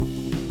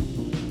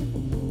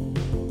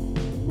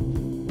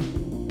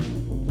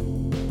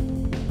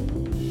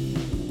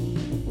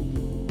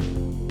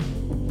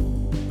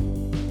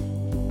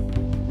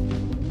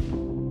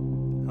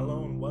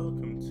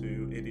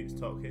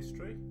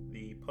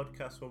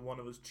podcast where one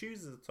of us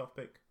chooses a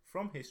topic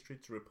from history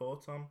to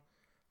report on.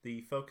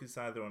 The focus is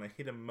either on a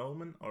hidden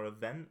moment or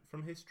event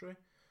from history,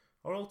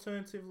 or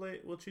alternatively,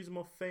 we'll choose a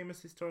more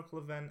famous historical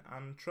event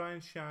and try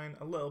and shine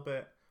a little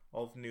bit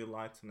of new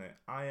light on it.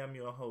 I am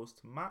your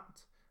host,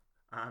 Matt,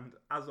 and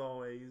as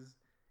always,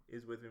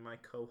 is with me my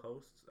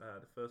co-hosts.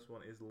 The first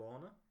one is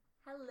Lorna.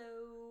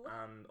 Hello.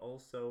 And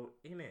also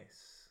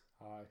Ines.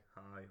 Hi.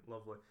 Hi,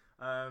 lovely.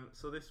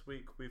 So this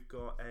week we've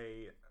got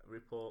a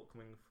report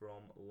coming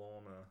from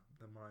Lorna,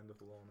 the mind of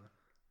Lorna.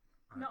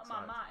 Not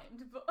my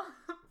mind, but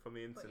from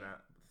the internet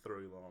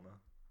through Lorna.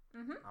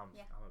 Mm-hmm.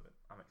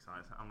 I'm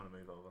excited. I'm gonna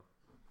move over.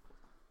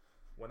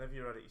 Whenever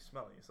you're ready, you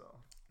smell yourself.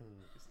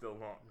 It's still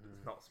not.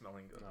 It's not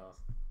smelling good. No.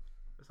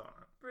 It's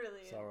alright.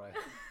 Brilliant. It's alright.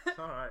 It's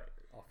alright.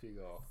 Off you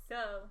go.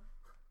 So,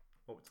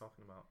 What we're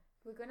talking about?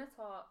 we're going to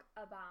talk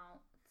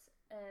about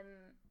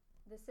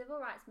the civil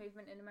rights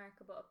movement in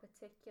America, but a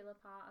particular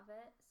part of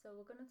it. So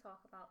we're going to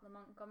talk about the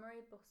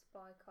Montgomery bus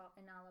boycott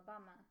in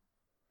Alabama.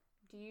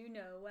 Do you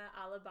know where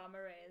Alabama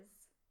is?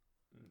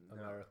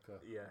 No. America.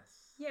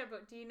 Yes. Yeah,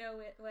 but do you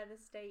know where the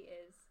state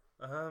is?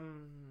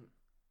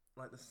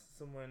 Like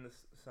somewhere in the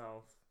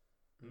south,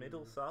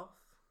 middle south,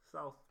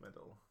 south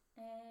middle.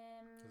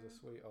 There's a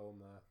sweet home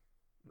there.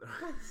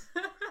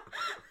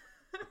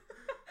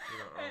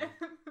 You're not wrong.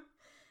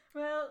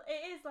 Well,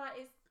 it is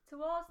it's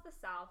towards the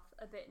south,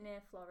 a bit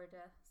near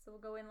Florida. So we're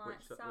going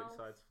Which south.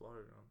 side's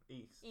Florida on?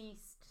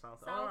 East.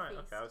 South. South. Oh, right.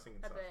 Southeast Okay, I was thinking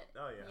a south. bit.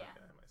 Oh yeah. Yeah.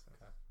 Okay, that makes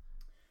sense. Okay.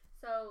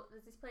 So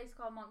there's this place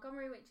called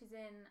Montgomery, which is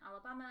in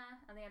Alabama,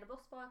 and they had a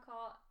bus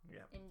boycott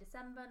Yeah. in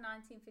December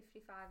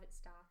 1955. It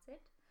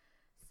started.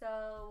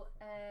 So,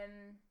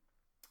 and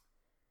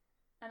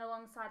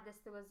alongside this,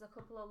 there was a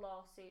couple of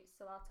lawsuits.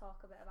 So I'll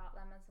talk a bit about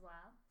them as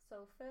well.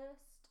 So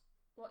first,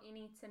 what you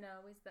need to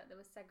know is that there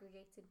were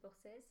segregated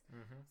buses.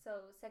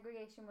 So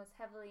segregation was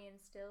heavily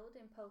instilled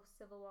in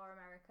post-Civil War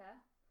America.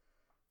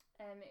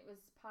 It was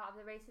part of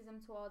the racism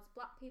towards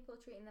black people,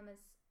 treating them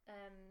as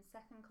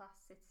second-class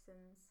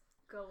citizens.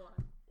 Go on.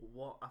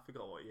 What? I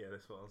forgot what year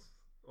this was.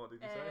 What did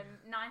you say?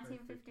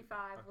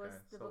 1955 was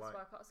Okay, the so bus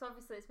boycott. So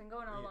obviously it's been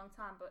going on a long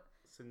time, but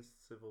Since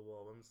the Civil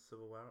War, when was the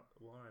Civil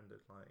War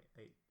ended? Like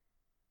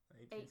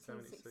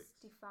 1876.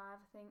 1865,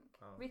 I think.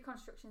 Oh.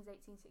 Reconstruction's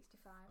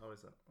 1865. Oh,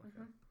 is it?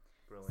 Okay. Mhm.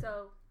 Brilliant.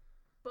 So,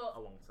 but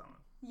a long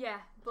time. yeah,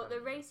 but the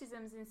 10 years.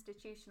 racism's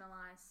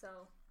institutionalised.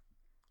 So,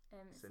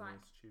 It's it's in like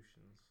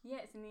institutions.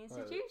 yeah, it's in the Well,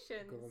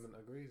 institutions. The government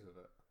agrees with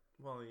it.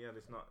 Well, yeah,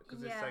 there's not because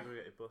Yeah. there's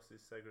segregated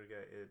buses,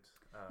 segregated.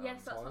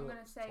 Yes, that's what I'm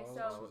going to say.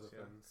 Toilets So, is a thing.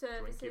 Drinking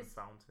services,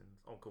 fountains.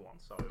 Oh, go on.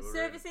 Sorry. we're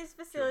services,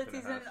 facilities,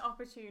 jumping and ahead.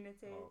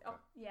 opportunities. Oh,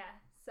 okay. Yeah,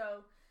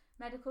 so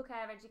medical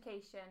care,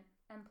 education,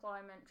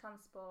 employment,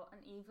 transport, and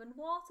even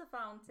water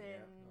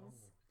fountains. Oh,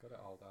 got it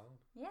all down.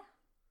 Yeah.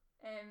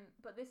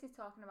 But this is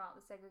talking about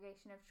the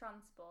segregation of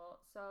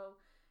transport. So,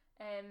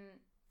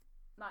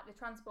 like the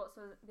transport.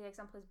 So the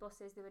example is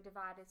buses. They were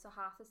divided. So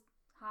half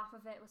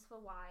of it was for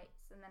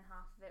whites, and then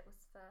half of it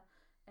was for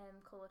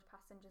coloured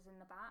passengers in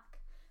the back.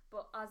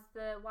 But as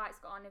the whites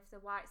got on, if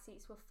the white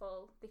seats were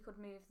full, they could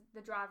move.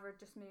 The driver would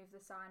just move the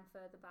sign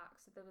further back,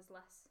 so there was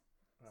less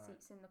Right.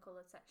 seats in the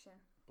coloured section.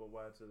 But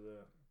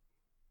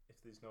if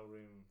there's no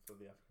room for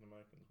the African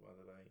Americans, where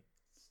do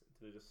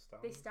they just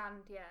stand? They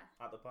stand, yeah.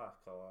 At the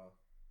back, or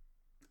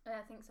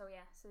I think so,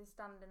 yeah. So they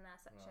stand in their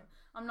section.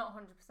 Right. I'm not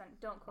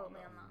 100%. Don't quote me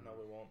no, on that. No,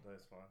 we won't.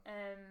 It's fine.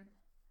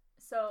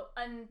 So,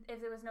 and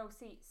if there was no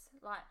seats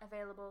like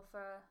available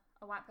for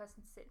a white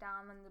person to sit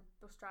down, then the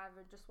bus driver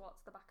would just walk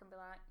to the back and be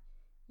like,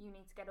 "You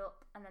need to get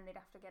up," and then they'd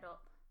have to get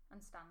up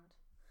and stand.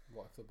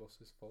 What if the bus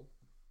is full?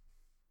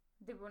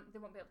 They won't be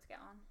able to get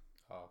on.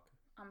 Oh, okay.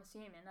 I'm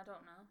assuming. I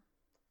don't know.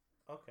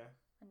 Okay.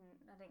 And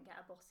I didn't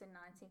get a bus in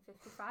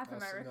 1955 That's-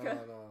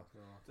 America. No.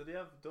 Do they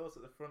have doors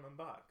at the front and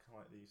back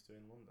like they used to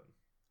in London?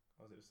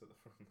 Or is it just at the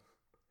front?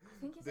 I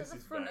think it's This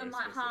at the is front very and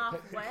like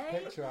specific.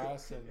 halfway. Picture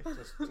us and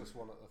just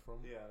one at the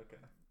front. Yeah,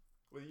 okay.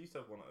 Well, they used to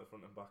have one at the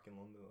front and back in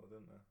London, though,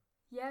 didn't they?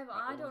 Yeah, but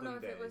Like I don't know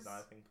olden if it was. days,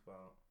 I think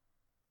about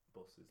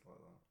buses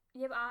like that.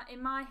 Yeah, but in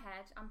my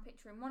head, I'm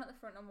picturing one at the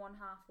front and one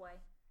halfway.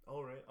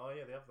 Oh, right. Oh,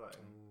 yeah, they have that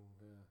in.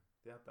 Oh, yeah.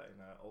 They had that in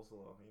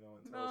Oslo, in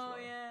Oh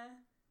Oslo. yeah.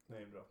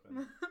 Name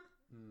dropping.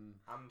 Mm.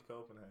 And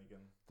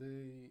Copenhagen.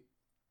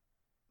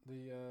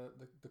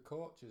 The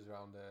coaches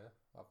around here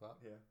have that,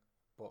 Yeah.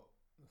 but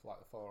like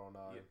the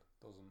 409 Yeah.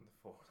 doesn't. The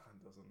 49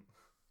 doesn't.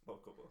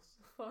 Local bus.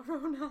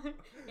 409.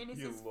 And it's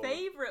You his love-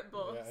 favourite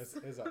bus. Yeah,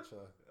 it is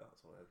actually.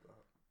 That's weird,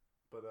 that.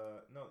 But,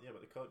 no, yeah,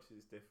 but the coaches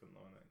is different,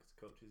 though, isn't it? Because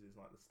coaches is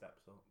like the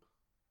steps up.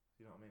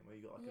 You know what I mean? Where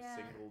you got like Yeah.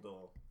 a single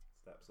door,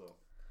 steps up.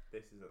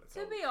 This is at the To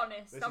coach. be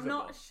honest, This I'm is a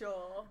not bus.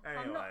 sure.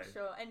 I'm not Anyway,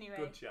 sure. Anyway,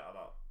 Good chat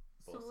about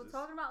so buses. we're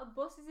talking about the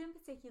buses in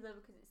particular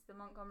because it's the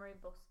Montgomery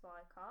bus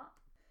boycott.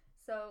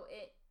 So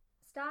it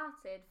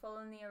started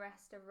following the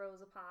arrest of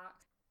Rosa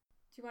Parks.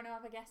 Do you want to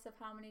have a guess of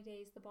how many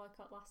days the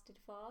boycott lasted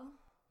for?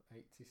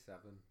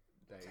 87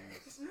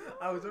 days.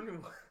 I was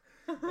wondering.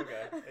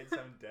 Okay,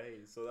 87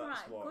 days. So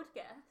that's right, what? good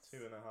guess.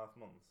 2.5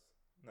 months.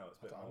 No, it's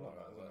a bit I'm more not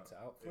than gonna that, work isn't it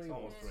it? out. It's 3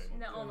 almost months. 3 months.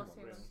 No, Yeah, almost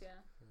 3 2 months, yeah.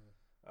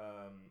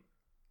 Um,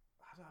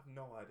 I have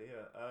no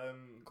idea.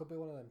 Could be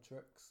one of them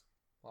tricks,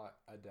 like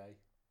a day.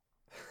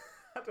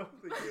 I don't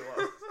think it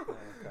was.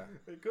 Okay.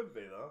 It could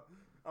be though.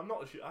 I'm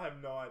not sure. I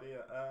have no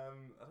idea. I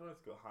don't know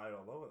if to go higher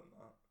or lower than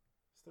that.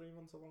 Is 3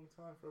 months a long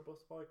time for a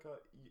bus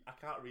boycott? I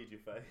can't read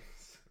your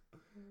face.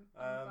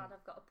 I'm glad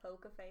I've got a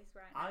poker face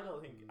right now. I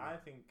don't think. I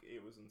think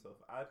it wasn't tough.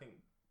 I think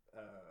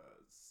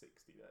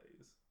 60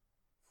 days.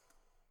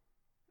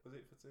 Was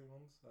it for 2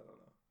 months? I don't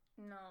know.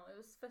 No, it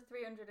was for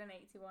 381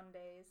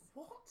 days.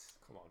 What?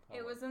 Come on.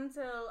 It was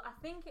until, I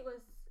think it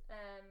was,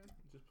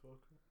 Just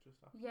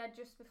after.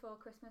 just before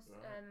Christmas,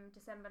 Right.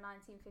 December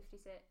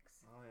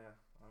 1956. Oh yeah,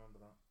 I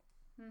remember that.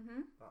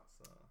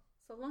 That's.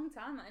 It's a long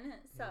time, isn't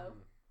it? So,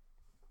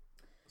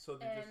 So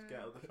they just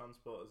get other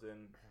transporters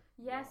in.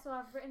 yeah, What? so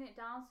I've written it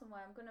down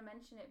somewhere. I'm going to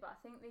mention it, but I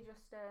think they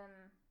just,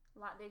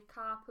 like, they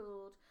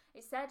carpooled.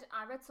 It said,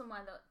 I read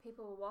somewhere that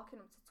people were walking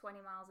up to 20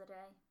 miles a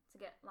day to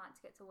get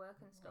to work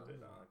and I stuff.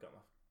 did that. I got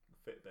my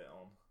Fitbit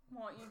on.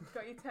 What, you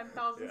got your 10,000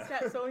 Yeah.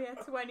 steps, oh yeah,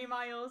 20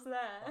 miles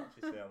there. I'll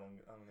actually see how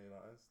many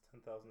that is.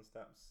 10,000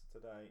 steps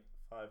today.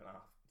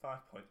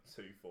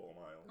 5.24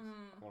 miles.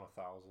 Mm. I'm on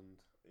 1,000.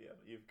 Yeah,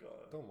 but you've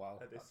got Done well.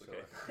 a Actually.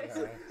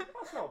 dislocated. Yeah.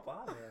 That's not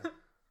bad. Yeah.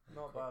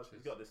 Not bad. Crutches.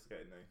 You've got a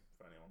dislocated knee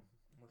for anyone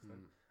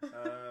listening.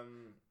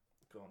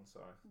 Go on.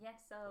 Sorry. Yes,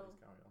 so. Please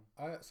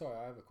carry on. Sorry,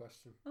 I have a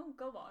question. Oh,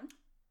 go on.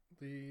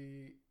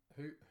 Who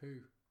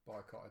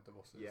boycotted the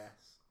buses?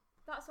 Yes.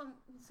 That's on.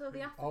 So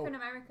the Oh. African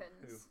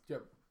Americans. Yeah.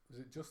 Was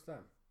it just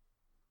them?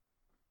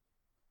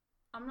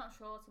 I'm not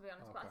sure to be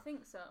honest, but I Okay.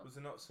 think so. Was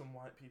there not some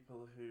white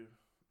people who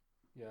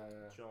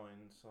Yeah.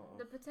 joined sort of?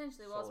 There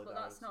potentially was, but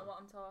that's not solidarity? what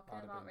I'm talking I'd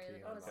have about been really.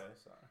 keen on because- Okay,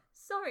 sorry.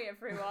 Sorry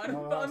everyone,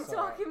 No, but I'm that's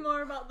alright. talking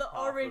more about the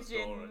Half the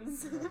story.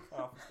 origins.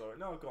 Half the story.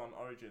 No, go on.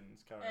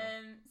 Origins. Carry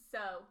on.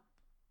 So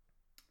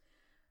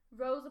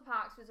Rosa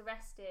Parks was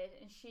arrested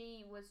and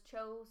she was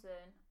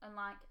chosen, and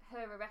like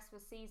her arrest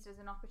was seized as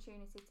an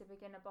opportunity to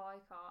begin a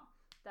boycott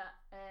that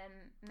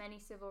many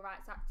civil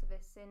rights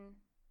activists in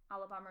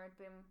Alabama had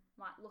been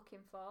like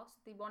looking for. So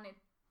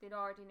they'd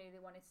already knew they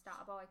wanted to start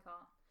a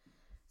boycott.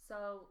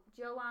 So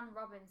Joanne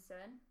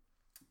Robinson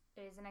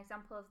is an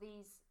example of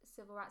these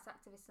civil rights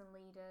activists and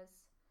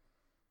leaders.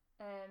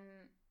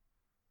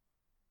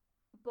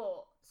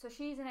 So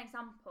she's an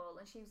example,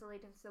 and she was a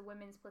leader of the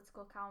Women's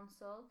Political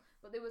Council.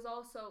 But there was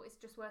also, it's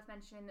just worth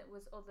mentioning, that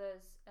was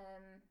others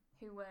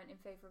who weren't in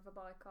favour of a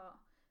boycott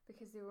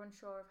because they were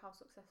unsure of how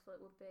successful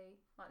it would be.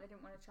 Like they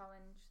didn't want to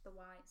challenge the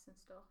whites and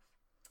stuff.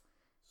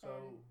 So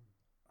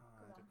I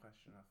go had a on.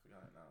 question. I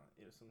forgot it now.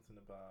 It was something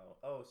about.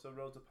 Oh, so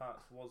Rosa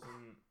Parks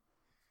wasn't.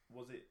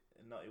 Was it?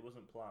 No, it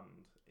wasn't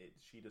planned.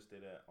 She just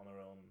did it on her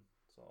own,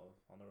 sort of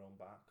on her own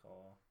back,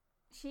 or.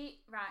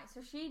 So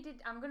she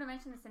did. I'm going to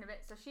mention this in a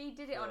bit. So she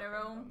did it on her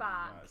Okay, own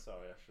back. Right,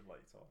 sorry, I should let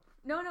you talk.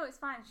 No, it's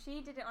fine.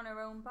 She did it on her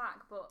own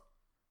back, but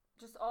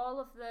just all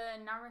of the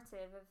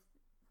narrative of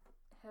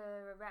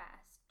her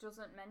arrest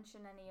doesn't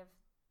mention any of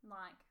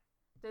like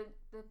the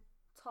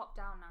top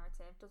down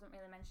narrative doesn't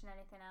really mention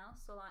anything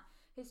else. So like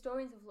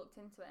historians have looked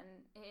into it,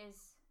 and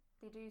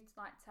they do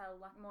like tell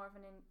like more of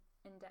an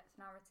in-depth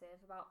narrative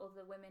about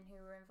other women who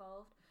were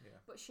involved. Yeah.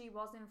 But she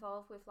was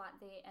involved with like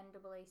the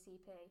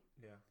NAACP,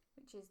 Yeah.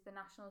 which is the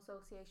National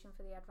Association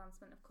for the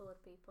Advancement of Coloured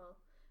People.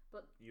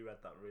 But You read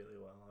that really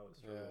well. I was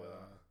struggling with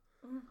that.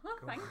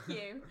 thank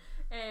you.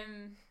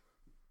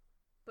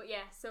 But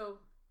yeah, so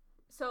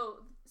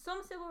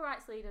some civil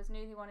rights leaders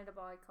knew they wanted a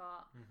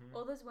boycott.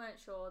 Others weren't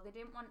sure. They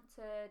didn't want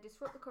to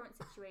disrupt the current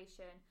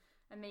situation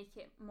and make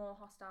it more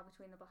hostile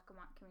between the black and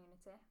white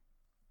community.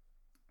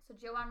 So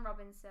Joanne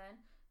Robinson,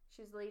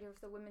 she was the leader of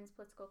the Women's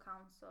Political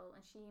Council,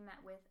 and she met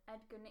with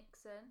Edgar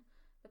Nixon,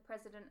 the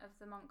president of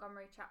the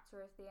Montgomery chapter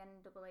of the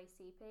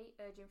NAACP,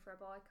 urging for a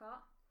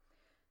boycott.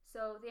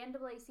 So the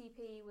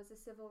NAACP was a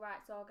civil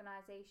rights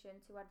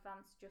organisation to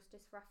advance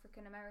justice for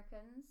African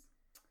Americans.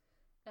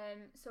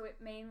 So it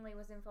mainly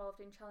was involved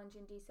in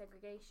challenging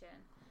desegregation,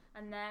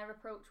 and their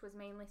approach was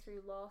mainly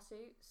through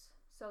lawsuits.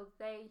 So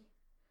they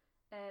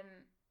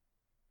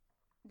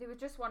were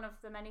just one of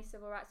the many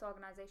civil rights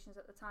organisations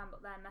at the time,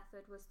 but their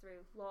method was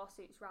through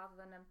lawsuits rather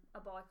than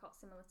a boycott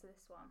similar to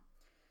this one.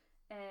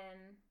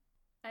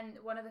 And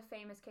one of the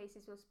famous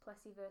cases was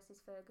Plessy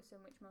versus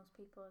Ferguson, which most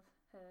people have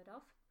heard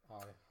of.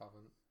 I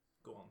haven't.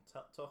 Go on,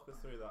 talk us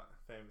through that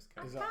famous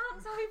I case. can't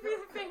tell you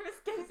the famous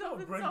case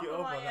off the Bring top it of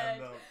up my and head.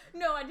 then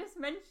No, I just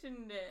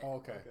mentioned it. Oh,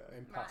 okay. Okay.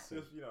 In Right.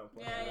 passing. just Plessy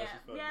Yeah,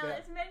 versus Ferguson. yeah.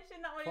 Let's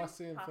mention that one.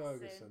 Plessy and passing.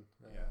 Ferguson.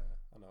 Yeah.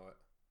 I know it.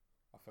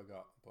 I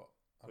forgot, but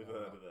I We've know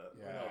heard that. of it.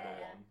 Yeah. We know the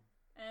Yeah. one.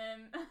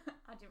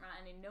 I didn't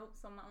write any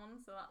notes on that one,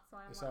 so that's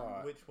why I'm It's like,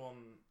 alright. Which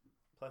one,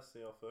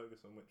 Plessy or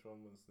Ferguson? Which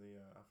one was the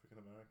African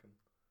American?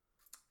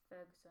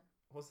 Ferguson.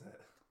 Was it?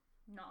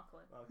 Not a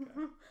clue.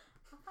 Okay.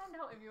 I'll find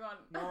out if you want.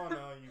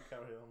 No, you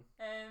carry on.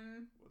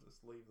 We'll We'll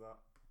just leave that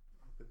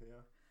up in the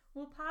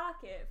air.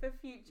 park it for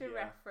future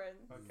Yeah.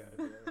 reference. Okay.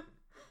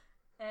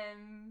 Yeah.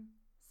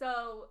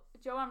 So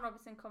Joanne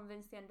Robinson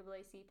convinced the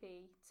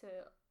NAACP to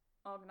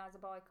organise a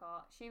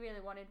boycott. She really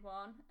wanted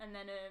one, and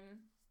then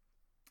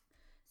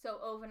so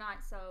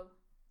overnight, so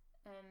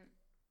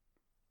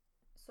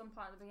some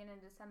point at the beginning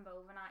of December,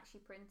 overnight, she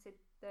printed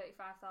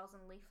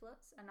 35,000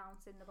 leaflets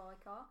announcing the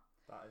boycott.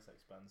 That is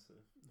expensive.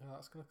 Yeah,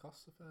 that's going to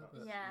cost a fair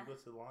bit. Yeah. You go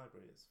to the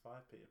library, it's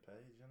 5p a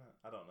page, isn't it?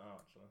 I don't know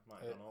actually.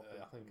 Might have gone up.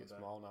 I think it's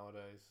more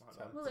nowadays. Might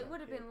 10. not. Well, it would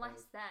have 10p a been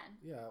less page. then.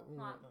 Yeah,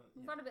 well, Like,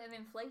 we've had a bit of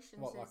inflation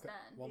what, since like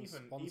then. one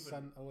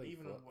cent a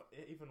leaflet?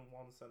 Even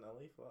 1 cent a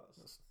leaflet.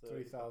 That's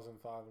 $30,000.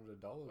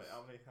 $3,500. Wait,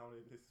 how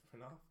many did this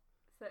print off?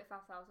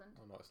 35,000.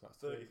 Oh no, it's not.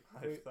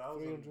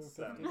 35,000 $350.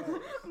 cents.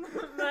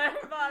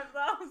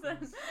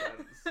 35,000. Cents.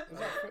 Is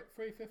that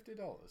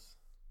 $350?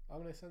 How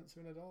many cents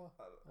are in a dollar?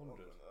 I don't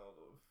 100.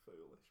 know,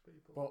 foolish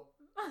people.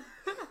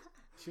 But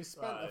she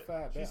spent a Right.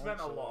 fair bit. She spent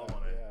a hasn't lot of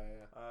money.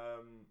 Yeah.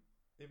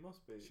 It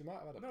must be. She might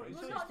have had a No, print.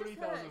 it's Well, not just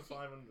her,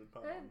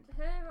 £3,500.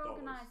 Her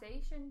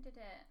organisation did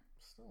it.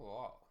 Still a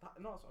lot.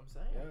 No, that's what I'm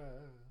saying.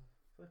 Yeah.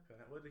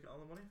 Flipping it. Where did they get all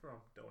the money from?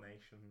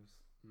 Donations.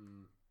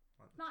 Hmm.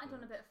 Like the Might have done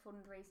a church. bit of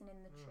fundraising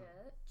in the Mm.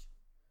 church.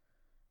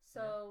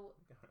 So,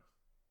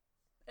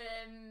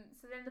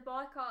 so then the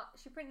boycott,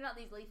 she printed out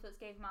these leaflets,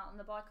 gave them out, and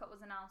the boycott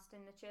was announced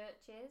in the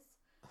churches.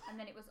 And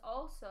then it was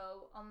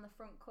also on the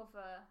front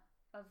cover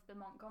of the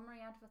Montgomery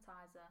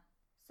Advertiser.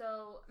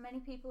 So many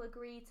people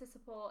agreed to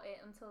support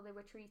it until they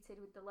were treated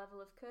with the level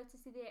of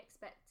courtesy they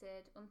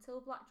expected,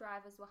 until black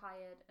drivers were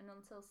hired, and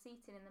until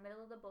seating in the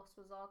middle of the bus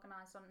was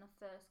organised on a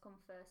first come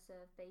first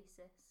served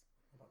basis.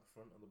 What about the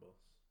front of the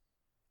bus?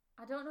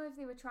 I don't know if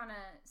they were trying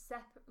to Just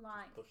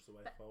push the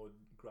way forward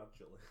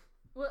gradually.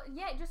 Well,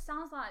 yeah, it just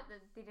sounds like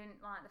that they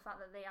didn't like the fact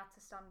that they had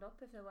to stand up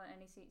if there weren't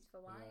any seats for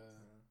whites.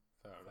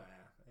 Fair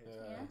enough.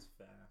 Fair. It's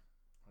fair.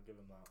 I'll give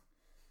them that.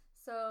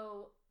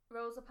 So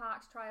Rosa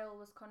Parks' trial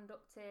was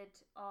conducted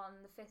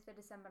on the 5th of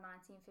December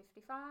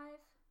 1955,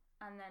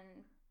 and then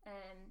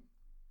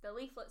the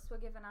leaflets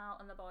were given out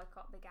and the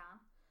boycott began.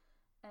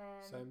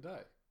 Same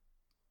day?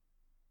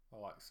 Or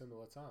like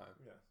similar time?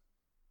 Yeah.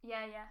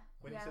 Yeah.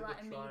 When yeah, you said like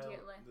the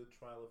immediately.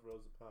 trial of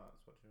Rosa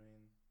Parks, what do you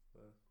mean?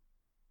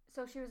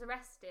 So she was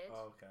arrested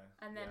Oh, okay.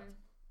 and then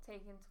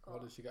taken to court.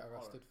 What did she get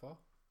arrested for?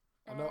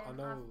 I Um,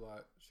 know,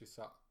 like she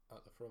sat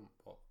at the front,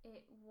 but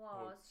It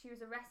was. She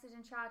was arrested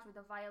and charged with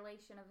a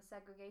violation of a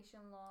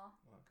segregation law.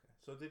 Okay.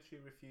 So did she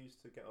refuse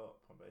to get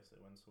up, basically,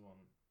 when someone?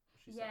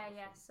 She sat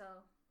Yeah. at the front? So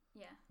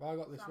yeah. well, I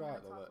got this So I'm right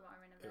gonna though talk that about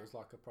her in a it bit. was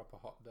like a proper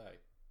hot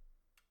day,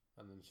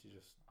 and then she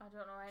just I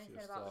don't know anything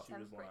just about the She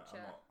was like,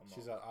 temperature.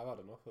 she's like, I've had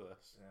enough of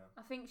this. Yeah.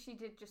 I think she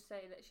did just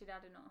say that she'd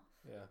had enough.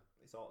 Yeah,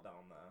 It's hot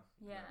down there.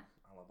 Yeah.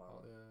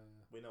 Alabama. oh, yeah,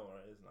 We know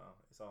where it is now.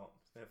 It's hot.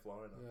 It's near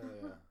Florida.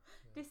 yeah.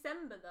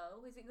 December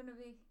though, is it going to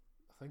be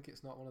I think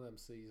it's not one of them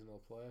seasonal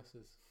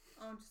places.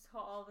 just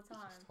hot all the It's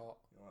time? just hot.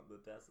 You know, like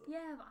the desert.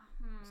 Yeah, but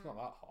It's not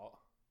that hot.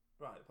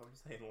 Right, but I'm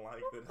saying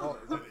like the Oh,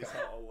 desert. It's okay.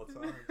 hot all the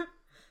time.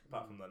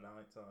 Apart from the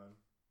night time.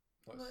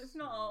 Well, it's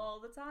not all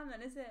the time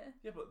then, is it?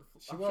 Yeah, but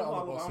She weren't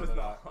on the bus in the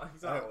night.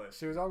 Exactly.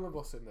 She was on the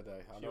bus in the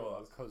day. I She know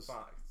was. because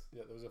Fact.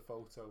 yeah, there was a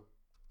photo.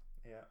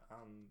 Yeah,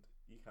 and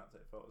you can't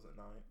take photos at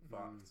night. Mm.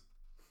 Fact.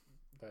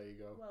 There you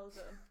go. Well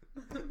done.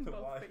 Both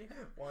Why? of you.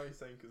 Why are you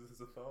saying because there's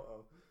a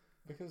photo?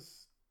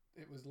 Because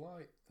it was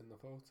light in the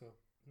photo.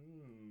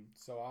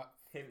 So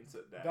Hint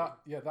at day.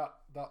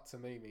 that to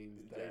me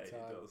means Day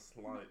daytime. does,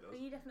 light Are does.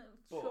 you definitely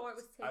But sure it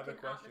was I have a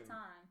taken at the question.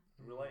 time?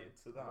 Related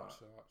to I'm that, not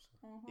sure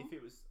actually. if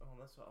it was,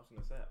 that's what I was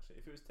going to say actually.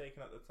 If it was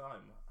taken at the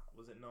time,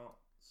 was it not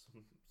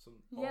some?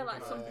 Yeah,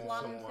 like some organised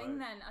planned somewhere. thing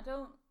then. I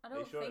don't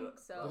you sure think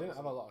that- so. They didn't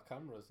have a lot of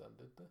cameras then,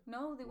 did they?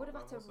 No, they would have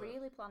What had to was it?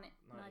 really plan it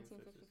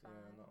 1950s, 1955.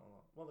 yeah, not a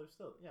lot. Well, there was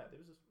still, there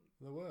was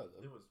There were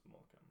there them. was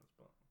more cameras,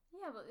 but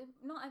Yeah, but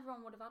not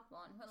everyone would have had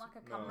one. It wasn't like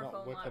a No, camera not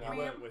phone whipping like out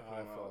you weren't whipping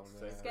them iPhone, out to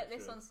yeah. take Let's get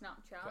this pictures. on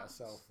Snapchat. Get a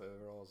selfie,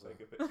 Rosa. Take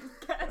a picture.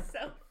 Get a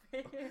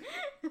selfie.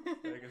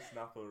 Take a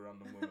snap of a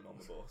random woman on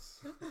the bus.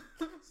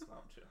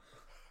 Snapchat.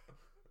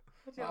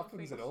 That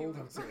happens in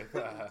Oldham, to be It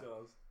fair.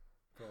 does.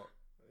 But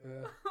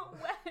yeah,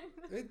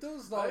 When? it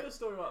does. I Like heard a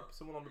story about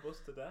someone on the bus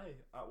today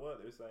at work.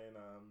 They were saying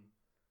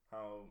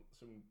how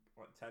some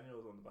like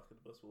 10-year-olds on the back of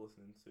the bus were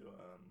listening to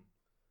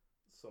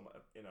some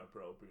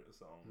inappropriate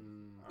song.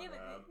 mm, Yeah,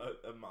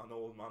 And an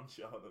old man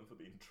shouted at them for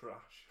being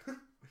trash,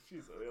 which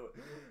is a really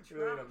an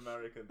Trash.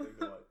 American thing.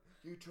 They're like,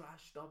 "You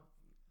trash! Stop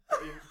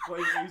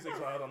playing music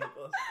loud on the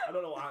bus." I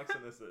don't know what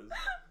accent this is.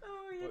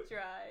 Oh, you But-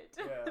 tried.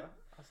 Yeah,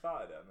 I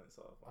started it and it's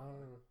sort of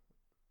like,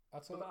 I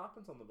but thought that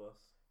happens on the bus.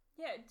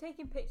 Yeah,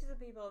 taking pictures of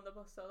people on the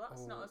bus, though,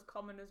 that's Oh, not as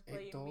common as it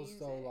playing does music.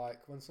 though.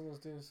 Like when someone's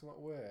doing something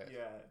weird.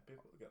 Yeah,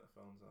 people get their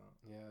phones out.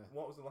 Yeah.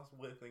 What was the last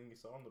weird thing you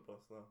saw on the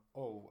bus though?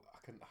 Oh, I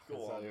can Go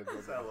tell on, you a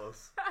good tell one.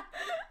 us.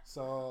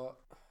 So,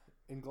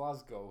 in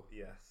Glasgow,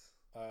 Yes.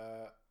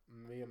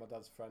 me and my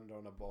dad's friend are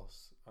on a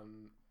bus,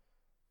 and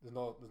there's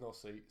no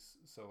seats,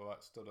 so we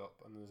like stood up,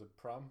 and there's a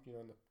pram, you know,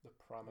 in the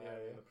pram Yeah,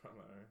 area. in the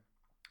primary.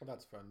 My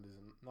dad's friend is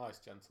a nice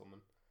gentleman,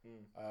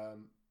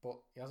 Mm.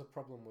 but he has a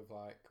problem with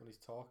like when he's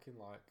talking,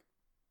 like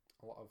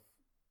a lot of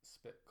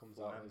spit comes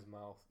out of Phlegm. his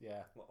mouth.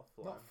 Yeah, A lot of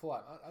phlegm. not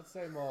phlegm. I'd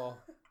say more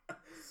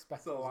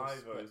speckles of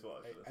Saliva spit. is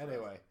what I should have said.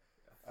 Anyway,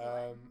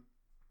 Phlegm.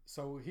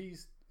 so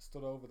he's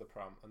stood over the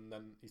pram, and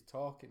then he's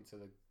talking to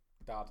the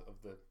dad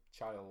of the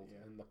child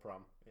Yeah. in the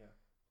pram. Yeah.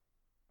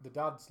 The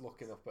dad's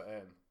looking up at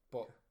him,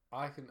 But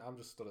I'm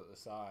just stood at the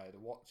side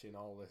watching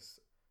all this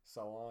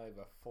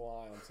saliva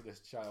fly onto this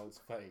child's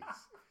face.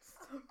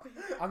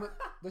 And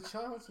the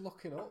child's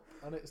looking up,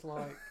 and it's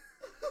like,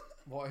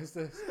 what is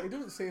this? He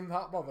doesn't seem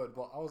that bothered,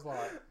 but I was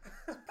like,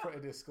 it's pretty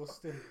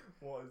disgusting.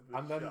 What is this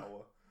And then-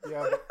 shower?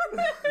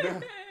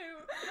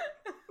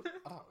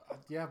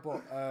 Yeah,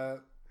 but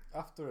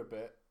after a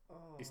bit,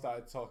 Oh. he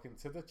started talking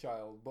to the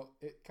child, but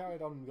it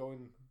carried on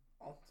going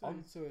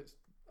onto its.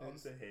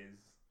 Onto his.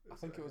 I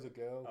think it was a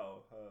girl.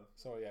 Oh, her.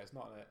 Sorry, yeah, it's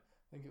not it.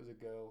 I think it was a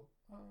girl.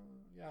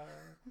 Yeah.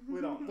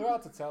 We don't. They're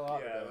hard to tell,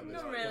 aren't Yeah, they? It It's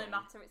doesn't not really good.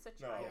 matter. It's a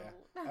No. child.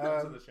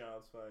 Onto Um, the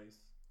child's face.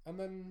 and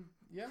then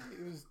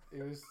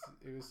he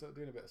was sort of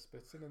doing a bit of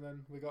spitting, and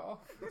then we got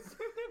off.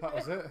 That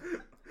was it.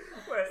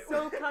 Wait,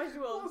 So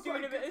casual, what's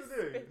doing that a bit got of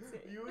to do?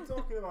 spitting. You were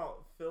talking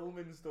about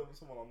filming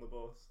someone on the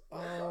bus.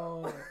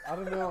 Oh, I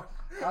don't know.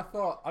 I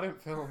thought I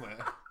didn't film it.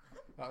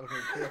 That would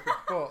have been perfect.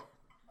 But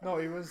no,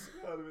 he was.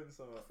 That would have been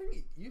something. I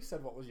think you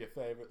said what was your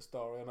favourite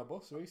story on a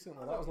bus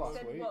recently. That was You last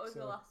said week. what was so-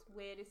 the last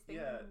weirdest thing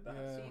Yeah, you've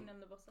that's- seen on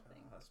the bus, I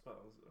think. I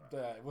suppose. Right.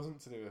 Yeah, it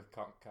wasn't to do with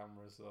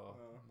cameras or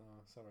No.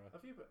 no. Sorry.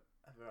 Have you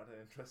ever had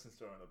an interesting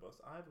story on a bus?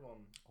 I had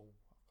one. Oh,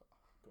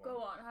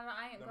 Go on,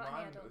 I ain't No, got any,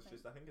 I mine don't was think.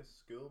 just, I think a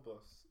school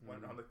bus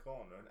went Mm. round the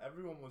corner and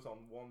everyone was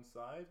on one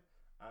side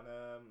and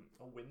a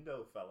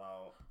window fell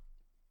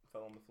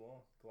on the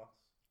floor, glass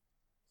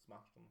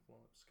smashed on the floor.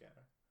 It was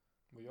scary.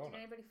 were you on Did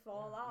it? anybody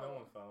fall out? No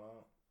one fell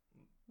out.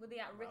 Were they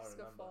at I risk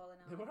of remember. falling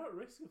They were out? at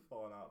risk of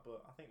falling out,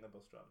 but I think the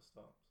bus driver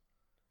stopped.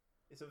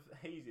 It's a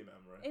hazy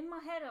memory. In my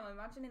head, I'm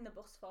imagining the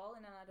bus falling,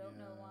 and I don't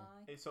know Yeah.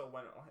 why. It sort of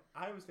went.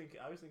 I was thinking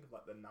of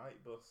like the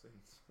night bus in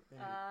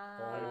Ah.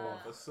 Harry Oh.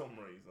 Potter for some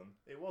reason.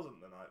 It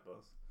wasn't the night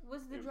bus.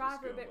 Was the It was a driver a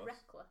school bit bus.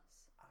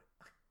 reckless?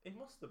 It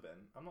must have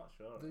been. I'm not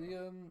sure. The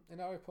in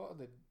Harry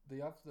Potter they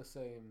have the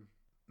same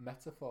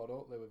metaphor,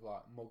 don't they, with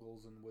like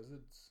muggles and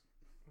wizards?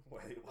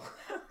 Wait. What?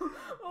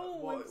 Oh,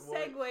 What- we've what-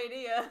 segued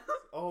here.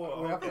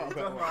 Oh, We have okay. got a bit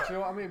You're of- talking do you know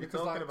what I mean? you're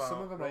Because talking like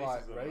some about of them are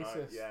like racism, right?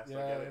 racist. Yes, yeah.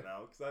 I get it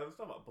now. Because I was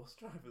talking about bus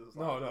drivers. I was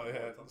No, like, no, what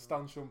yeah. are you talking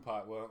Stan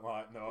Shumpike weren't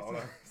like no.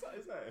 about? Is that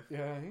his name?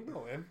 Yeah, you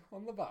know him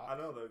on the back. I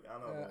know the. I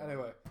know. the-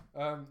 Anyway,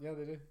 yeah,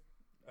 they do.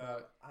 I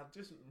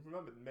just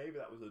remembered maybe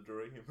that was a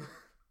dream.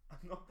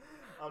 I'm not.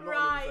 I'm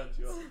Right. not 100%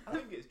 sure. I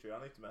think it's true.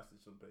 I need to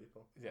message some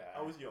people. Yeah. I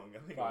was young. I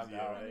think Find it was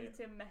year out. I 8. need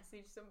to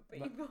message some Ne-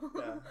 people.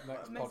 Yeah.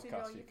 Next Message all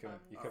podcast, your you can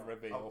fans. can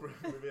reveal. I'll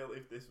reveal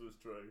if this was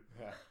true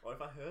Yeah. or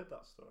if I heard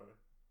that story.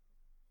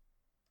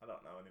 I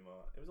don't know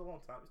anymore. It was a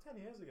long time. It was 10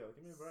 years ago.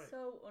 Give me a break.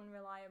 So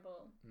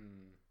unreliable.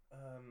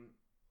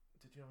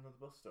 Did you have another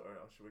bus story,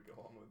 or should we go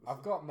on with this?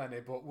 I've got many,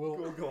 but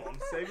we'll. Go on.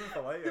 Save it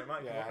for later. It might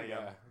come Yeah, up again.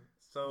 yeah.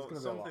 So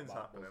There's gonna be a lot something's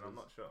about happening. I'm buses.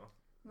 not sure.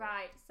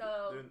 Right,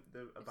 so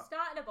Doing we've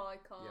started a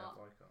boycott. yeah,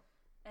 boycott.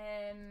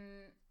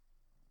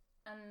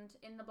 And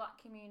in the black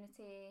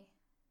community,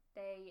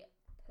 they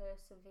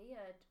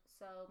persevered.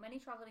 So many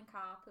travelled in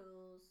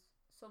carpools.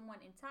 Some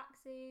went in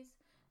taxis.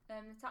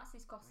 The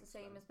taxis cost the Makes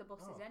same sense. as the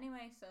buses Oh.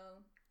 anyway, so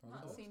Oh,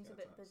 that does it? seems a Get a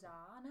bit taxi.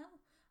 bizarre. No,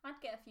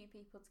 I'd get a few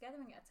people together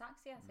and get a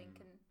taxi. I think,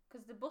 Mm. and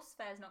because the bus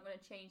fare's not going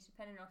to change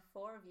depending on if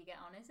 4 of you get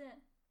on, is it?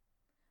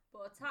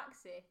 But a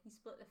taxi, you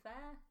split the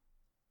fare.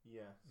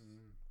 Yes.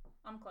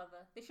 I'm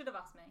clever. They should have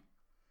asked me.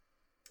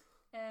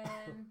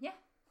 Yeah,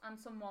 and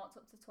some walked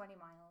up to 20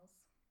 miles.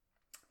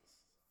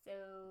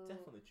 So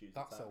Definitely choose.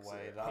 That's a a taxi.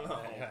 way, I that,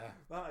 know. yeah.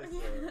 That is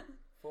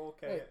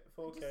 4k. Wait.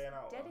 4k just an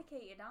hour.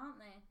 dedicated, aren't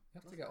they?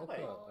 You have to get up Wait.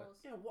 early.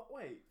 Yeah. What?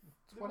 Wait.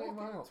 20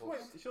 miles.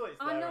 Surely it's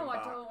I there know, and I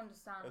back. don't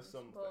understand, or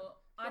something. but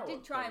I No, did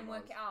it's try 20 and work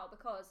miles. it out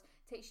because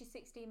it takes you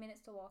 16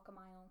 minutes to walk a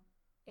mile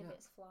if Yeah.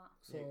 it's flat.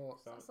 So Yeah,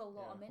 That's a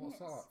lot of yeah.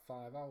 minutes. what's that?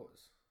 5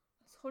 hours.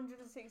 It's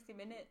 160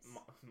 minutes.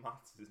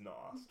 Maths is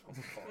not asked. On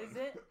the Is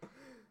it?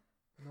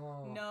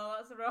 No. No,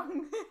 that's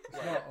wrong.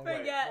 not. Oh, wait.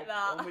 Forget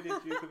that. When we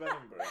did Duke of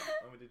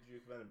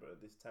Edinburgh,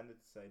 this tended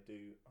to say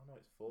oh no,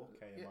 it's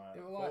 4k a Yeah, mile.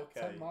 it was like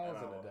 4k 10 miles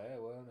an in a hour. day,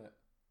 weren't it?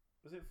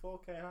 Was it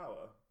 4k an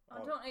hour? I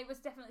don't know. It was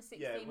definitely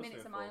 16 Yeah, it must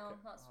minutes a have been mile.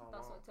 4K. That's Oh,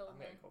 that's wow. what it told I'm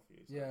me. getting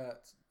confused. Yeah,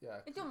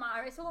 yeah. It don't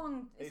matter. It's a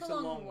long. It's a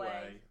long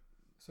way.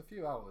 It's a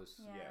few hours.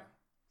 Yeah. Yeah.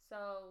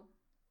 So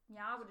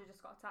yeah, I would have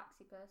just got a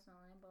taxi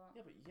personally, but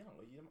Yeah,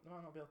 but you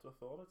might not be able to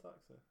afford a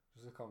taxi.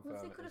 Just to well, confirm,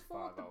 if they it could was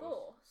afford 5 the hours.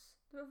 bus,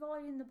 they're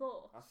avoiding the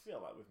bus. I feel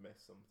like we've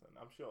missed something.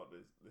 I'm sure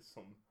there's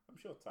some. I'm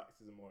sure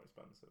taxis are more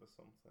expensive or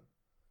something.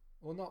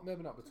 Well,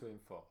 maybe not between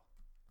 4.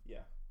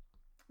 Yeah.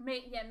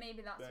 Maybe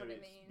that's what Maybe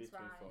it it's means,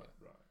 between right? four,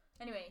 right.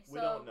 Anyway, We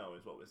so don't know,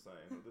 is what we're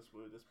saying.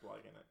 We're just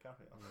blagging it.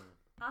 Carry on.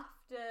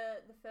 after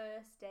the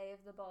first day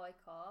of the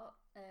boycott,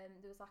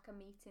 there was like a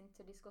meeting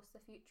to discuss the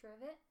future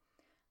of it,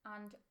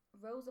 and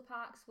Rosa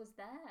Parks was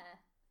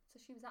there. So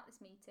she was at this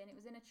meeting. It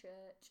was in a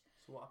church.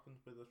 So what happened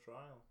with the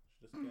trial?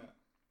 She just get.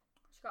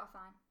 She got a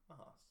fine.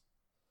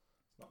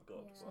 It's not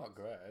good. Yeah. It's not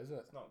great, is it?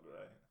 It's not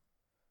great.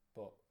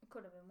 But It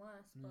could have been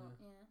worse, but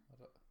yeah. I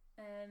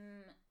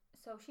don't,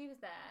 So she was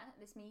there at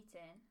this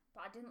meeting,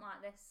 but I didn't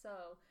like this.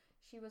 So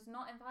she was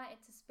not invited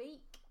to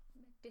speak,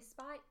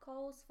 despite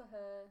calls for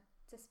her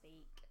to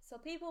speak. So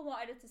people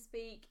wanted her to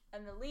speak,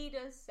 and the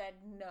leaders said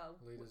no,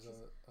 leaders which is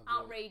of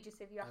outrageous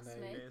if you ask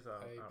NA me. It is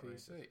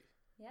outrageous. APC.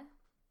 Yeah.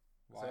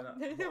 Wow. Say that.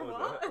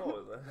 What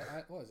was it?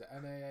 What is it?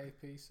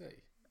 NAAPC?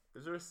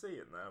 Is there a C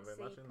in there?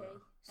 Imagine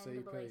that.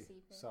 CP.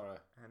 NAACP. Sorry.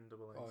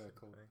 NAACP. Oh, yeah,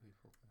 cool people.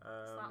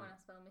 It's like when I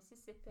spell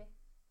Mississippi.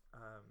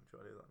 Do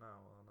I do that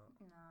now or not?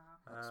 Nah.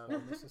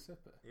 Spell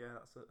Mississippi. Yeah,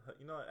 that's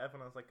you know,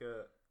 everyone has like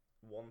a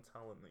one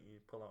talent that you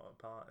pull out at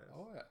parties.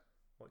 Oh yeah.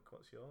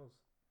 What's yours?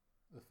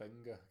 The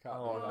finger. Can't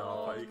Oh do that.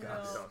 no, you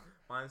can't no. do that.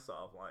 Mine's sort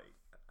of like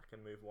I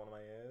can move one of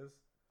my ears.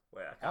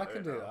 Wait, I I can't.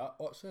 can do do it now.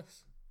 that. Watch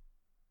this.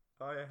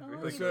 Oh yeah, Oh,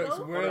 really you good.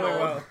 both really on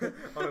well.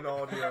 on an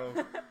audio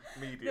They're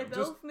medium.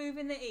 both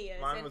moving their ears.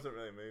 Mine and wasn't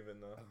really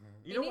moving though.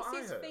 You know what I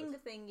Initz's heard? finger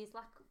thing is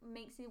like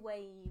makes it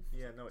wave.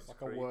 Yeah, no, it's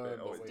Like a creepy. worm,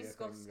 Oh, but It's with your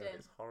disgusting. finger.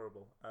 it's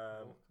horrible.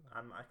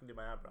 And I can do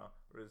my eyebrow,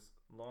 whereas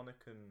Lorna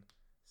can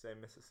say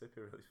Mississippi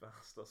really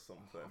fast or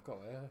something. I've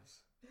got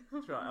this.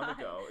 Right, have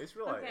a go. It's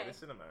related. Okay.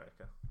 It's in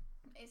America.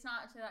 It's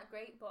not actually that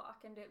great, but I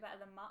can do it better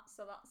than Matt,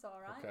 so that's all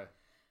right. Okay.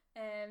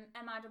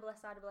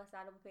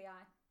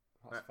 MISSISSISSIM.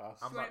 That's fast.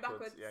 I'm Do you want it backwards.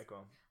 backwards? Yeah, go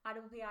on.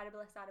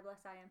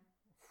 ISSISSISSIM.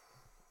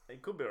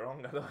 It could be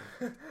wrong. I don't.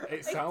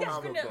 It sounds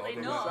good though. definitely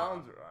doesn't It not. it?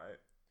 sounds right.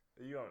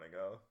 Are you having a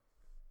go?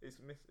 It's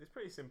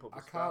pretty simple to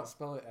I can't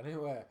spell it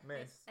anywhere.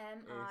 Miss.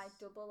 It's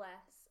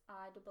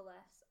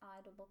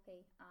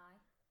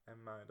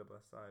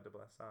MISSISSIPPI.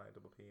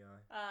 MISSISSIPPI.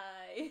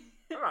 Aye.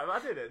 Alright, I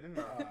did it, didn't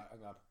I?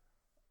 Hang on.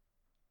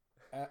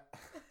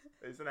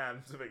 It's an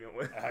M to begin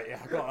with. Yeah,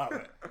 I got that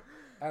bit.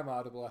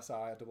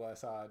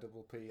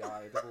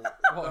 MISSISSIPPI.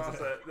 What is That's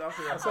it? it. That's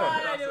it. That's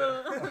That's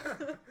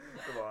it. it.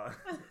 Come on.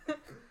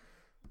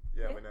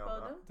 Yeah, we nailed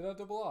well that. done. Did I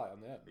double I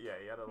on the end? Yeah,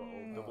 you had a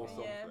little double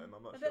something. Yeah.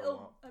 I'm not A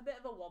sure what. bit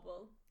of a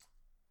wobble.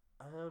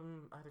 I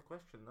had a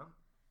question then.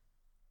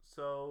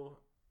 So,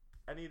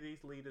 any of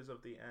these leaders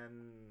of the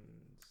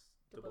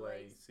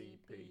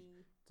NAACP,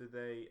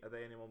 are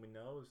they anyone we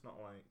know? It's not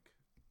like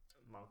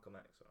Malcolm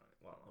X or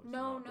anything. Well, obviously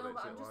No, not, no, is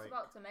but it I'm just like...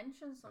 about to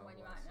mention someone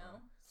you might know.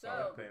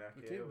 Sorry, So,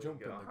 Pinocchio, We keep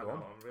jumping the hang gun.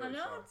 on, I'm I really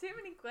know, sorry. too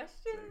many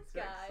questions, Too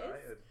guys.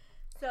 excited.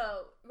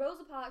 So,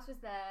 Rosa Parks was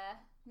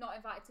there, not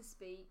invited to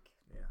speak.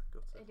 Yeah,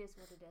 gutted. It is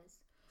what it is.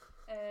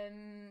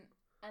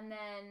 And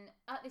then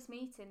at this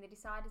meeting, they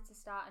decided to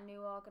start a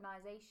new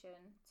organisation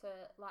to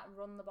like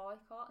run the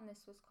boycott, and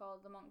this was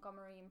called the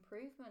Montgomery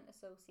Improvement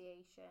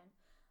Association.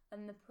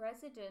 And the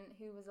president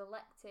who was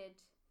elected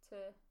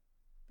to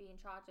be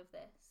in charge of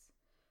this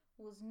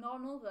was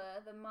none other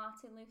than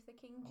Martin Luther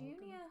King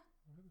Jr.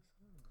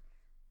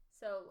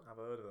 So I've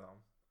heard of them.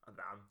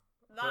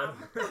 that,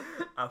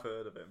 I've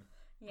heard of him.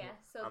 yeah.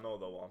 So I know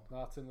the one.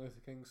 Martin Luther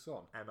King's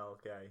son.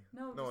 MLK.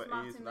 no, No, just it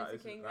Martin is- that Luther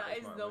is- King. that That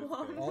is is Martin the Luther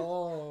one. King.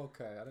 Oh,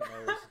 okay. I didn't know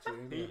it was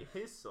junior.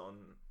 His son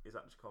is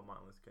actually called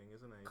Martin Luther King,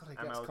 isn't he? God, it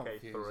gets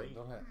MLK3, confusing,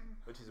 doesn't it?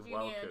 which is Junior,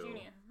 well cool.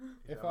 Junior.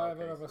 He's If I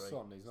ever have a MLK3,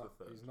 son, it's the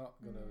third. he's not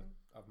gonna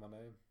have my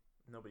name.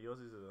 No, but yours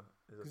is a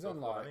Because tough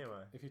then, one like,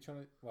 anyway. if you're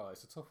trying to, well,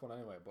 it's a tough one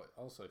anyway. But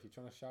also, if you're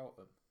trying to shout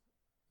them,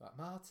 like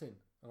Martin,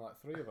 and like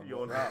three of them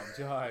Your look round,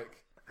 you're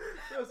like,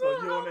 That's Well,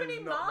 like, how your many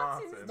name's not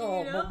Martins Martin. do no,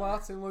 you know? but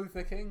Martin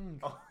Luther King.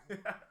 Oh,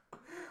 yeah.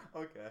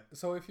 Okay.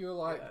 So if you were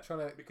like Yeah, trying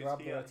to because grab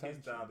their his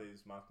attention, dad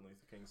is Martin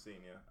Luther King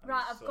Senior. and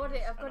Right, his I've got son it,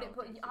 is I've got it.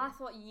 But MLK3. I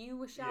thought you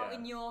were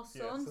shouting your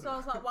Yeah, son, so- so I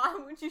was like, why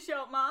would you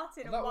shout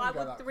Martin? And That why wouldn't get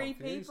would that three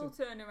confusing.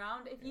 people turn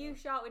around? If you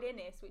shouted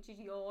Innis, which is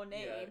your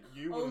name,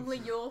 you only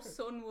wouldn't- your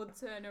son would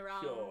turn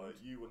around. Sure,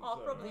 you wouldn't. Or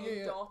turn probably around. your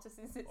Yeah. daughter,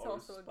 since it's Or a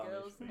also a Spanish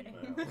girl's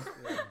female. name.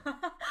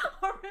 Yeah.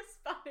 Or a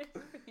Spanish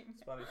female.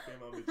 Spanish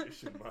female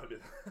magician might be.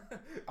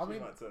 I She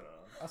mean- might turn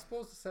around. I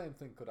suppose the same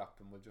thing could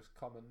happen with just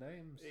common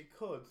names. It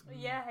could.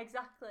 Yeah,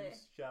 exactly. You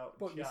shout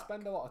But you Jack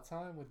spend a lot of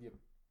time with your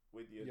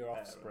with your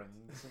parents.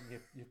 offsprings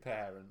and your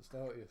parents,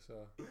 don't you?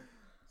 So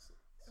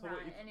So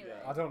Right, if-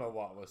 anyway. I don't know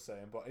what I was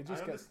saying, but it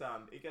just I gets.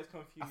 understand. It gets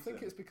confusing. I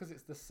think it's because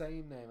it's the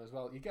same name as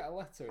well. You get a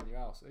letter in your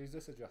house. Who's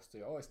this addressed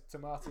to? Oh, it's to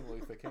Martin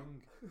Luther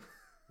King.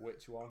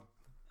 Which one?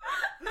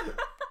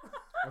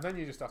 And then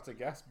you just have to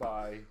guess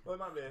by. Well, it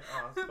might be.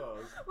 I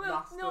suppose. Well,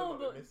 Master no, might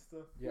but- be Mister.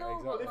 Yeah, No,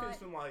 exactly. But if like- it's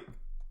from like,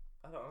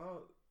 I don't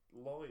know,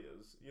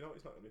 lawyers, you know,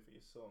 it's not gonna be for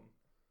your son.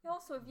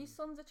 Also, if your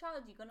son's a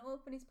child, you're going to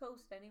open his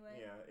post anyway.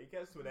 Yeah, it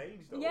gets to an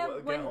age though. Yeah, where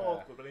it'll when- get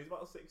awkward. But he's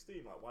about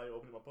 16. Like, why are you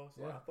opening my post?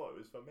 Like, Yeah. I thought it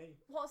was for me.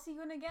 What's he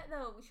going to get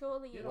though?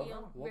 Surely You he'll don't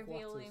know. Love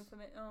reveal the letters.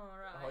 information. Oh,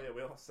 right. Oh yeah,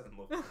 we all send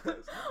love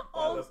letters by the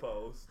Also-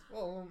 post.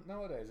 Well,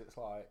 nowadays it's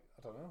like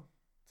I don't know,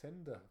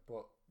 Tinder,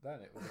 but then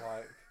it was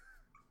like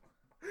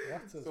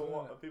letters. So what?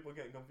 wasn't Are people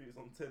getting confused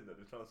on Tinder?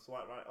 They're trying to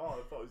swipe right. Oh,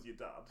 I thought it was your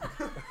dad.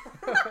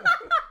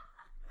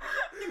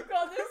 You've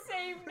got the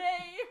same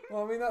name.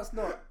 Well, I mean that's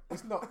not.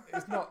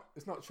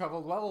 It's not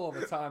travelled well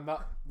over time.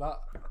 That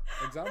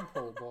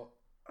example, but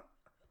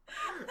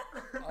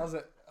as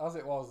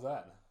it was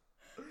then.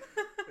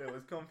 It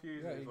was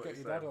confusing. Yeah, is you what get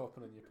you're your dad saying.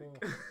 opening your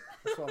post.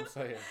 That's what I'm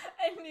saying.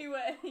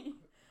 Anyway,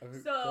 I've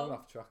So- gone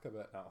off track a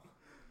bit now.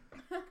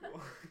 Go on, go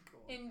on.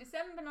 in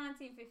December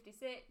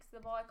 1956, the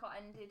boycott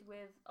ended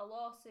with a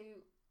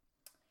lawsuit.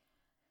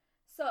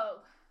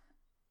 So,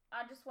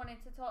 I just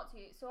wanted to talk to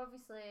you. So,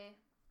 obviously,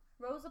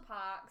 Rosa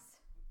Parks,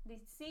 they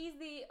sees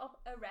the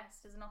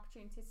arrest as an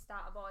opportunity to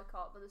start a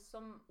boycott, but there's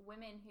some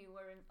women who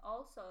were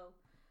also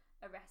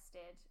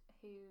arrested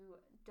who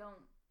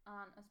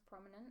aren't as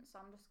prominent, so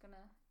I'm just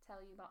gonna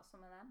tell you about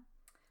some of them.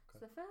 Okay.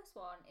 So the first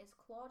one is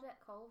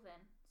Claudette Colvin.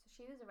 So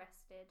she was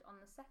arrested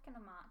on the 2nd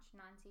of March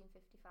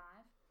 1955.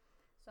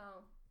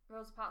 So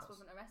Rosa Parks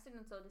wasn't arrested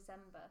until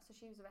December, so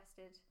she was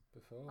arrested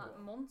Before. like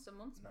months and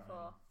months 9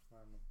 before. 9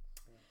 months.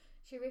 Yeah.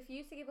 She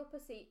refused to give up a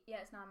seat.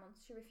 Yeah, it's 9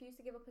 months. She refused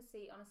to give up a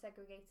seat on a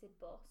segregated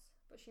bus,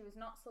 but she was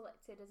not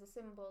selected as a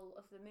symbol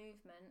of the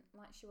movement.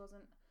 Like, she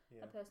wasn't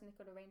Yeah. a person they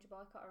could arrange a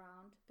boycott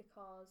around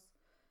because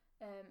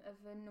of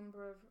a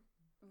number of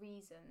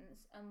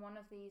reasons. And one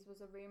of these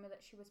was a rumour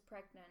that she was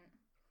pregnant,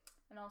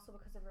 and also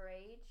because of her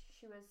age.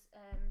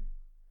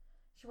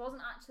 She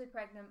wasn't actually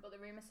pregnant, but the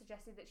rumour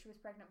suggested that she was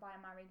pregnant by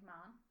a married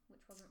man,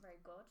 which wasn't very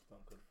good. It's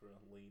not good for a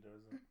leader,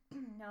 is it?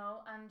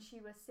 No, and she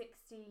was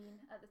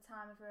 16 at the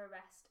time of her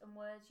arrest, and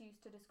words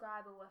used to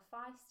describe her were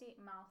feisty,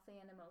 mouthy,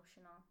 and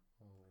emotional.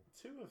 Oh.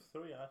 2 of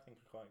 3, I think,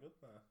 are quite good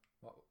there.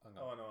 What? Hang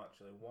Oh on. no,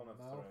 actually, 1 of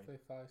 3. Mouthy,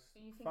 feist.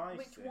 You think Feisty.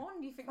 which one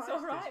do you think's Feist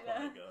is alright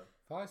there? quite good.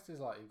 Feist is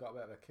like you've got a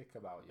bit of a kick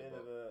about you. Bit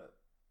But of a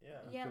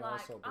yeah. Yeah, can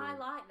like also be I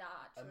like that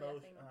actually.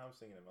 I think. I was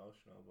thinking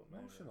emotional, but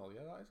maybe emotional,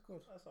 yeah, that is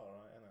good. that's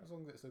alright, isn't As it?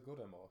 long as it's a good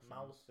emotion.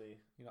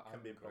 Mouthy You're not can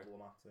be angry.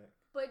 problematic.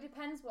 But it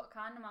depends what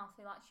kind of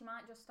mouthy. Like, she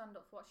might just stand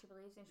up for what she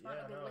believes in. She might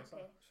Yeah, not be no,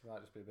 lippy. She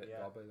might just be a bit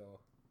Yeah. gobby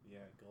though.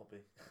 Yeah,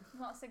 gobby.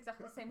 Well, that's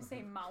exactly the same as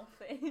saying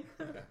mouthy.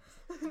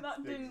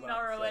 That the didn't exact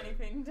narrow same.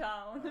 anything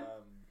down.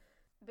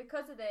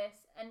 Because Because of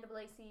this,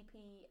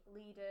 NAACP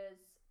leaders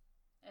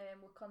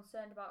were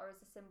concerned about her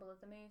as a symbol of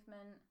the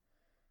movement.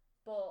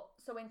 But,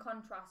 so in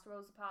contrast,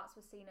 Rosa Parks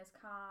was seen as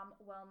calm,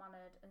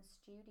 well-mannered and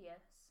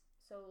studious.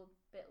 So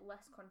a bit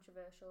less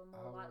controversial and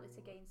more likely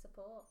to Oh. gain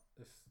support.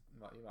 You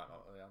might not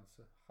know the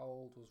answer. How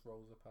old was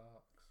Rosa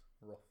Parks,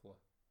 roughly?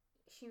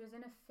 She was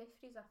in her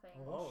 50s, I think.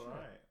 oh shit.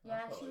 right.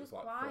 Yeah, I thought she it was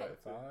like quite-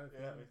 35.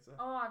 Yeah, me too.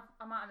 Oh,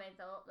 I might have made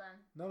that up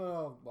then.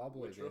 No, I We're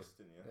believe you.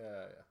 trusting you.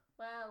 Yeah.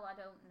 Well, I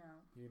don't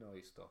know. You know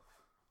your stuff.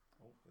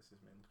 Oh, this is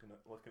me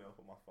looking up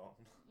at my phone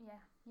Yeah,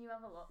 you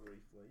have a look.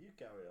 briefly. You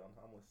carry on.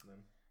 I'm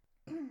listening.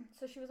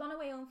 So she was on her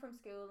way home from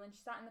school and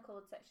she sat in the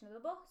coloured section of the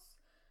bus.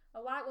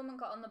 A white woman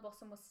got on the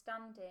bus and was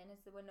standing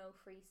as there were no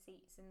free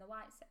seats in the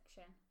white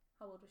section.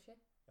 How old was she?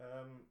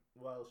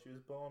 Well, she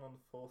was born on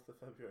the 4th of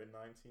February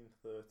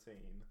 1913.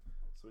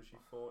 So is she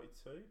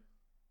 42?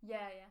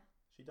 Yeah.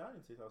 She died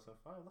in 2005.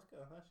 Look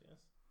at her. There she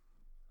is.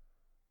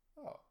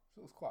 Oh,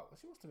 so it was quite.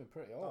 She must have been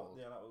pretty old.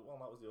 Yeah, that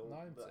was the old.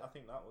 90. I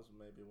think that was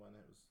maybe when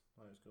it was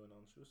going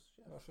on. She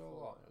Not had sure a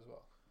 4. lot as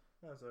well.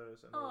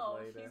 There's an Oh,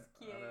 old lady. she's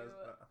cute. And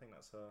I think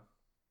that's her.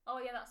 Oh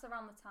yeah, that's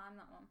around the time,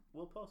 that one.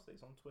 We'll post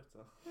these on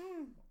Twitter.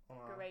 On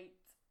our- Great.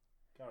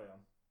 Carry on.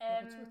 You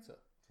have a Twitter.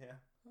 Yeah.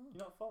 Oh. You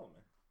not follow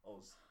me?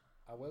 Us.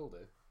 I will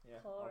do. Yeah.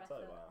 Poor I'll tell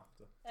you effort. why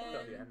after. Tell you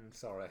at the Um, end.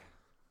 Sorry.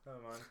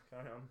 Never mind.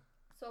 Carry on.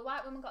 So a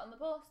white woman got on the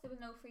bus, there was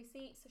no free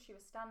seats, so she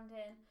was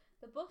standing.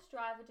 The bus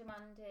driver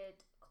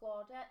demanded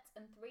Claudette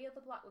and 3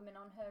 other black women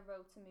on her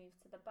row to move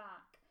to the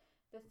back.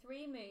 The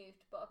 3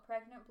 moved, but a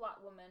pregnant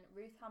black woman,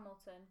 Ruth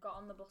Hamilton, got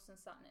on the bus and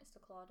sat next to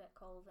Claudette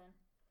Colvin.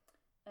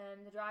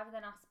 The driver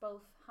then asked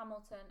both Ruth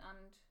Hamilton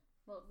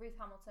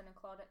and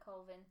Claudette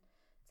Colvin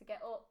to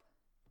get up,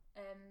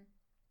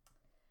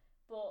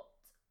 but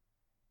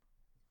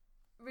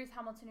Ruth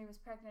Hamilton, who was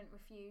pregnant,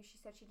 refused. She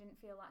said she didn't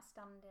feel like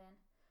standing.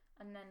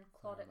 And then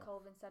Claudette enough.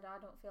 Colvin said, I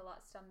don't feel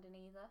like standing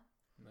either.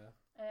 Yeah.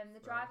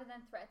 The driver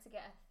then threatened to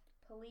get a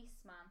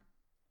policeman,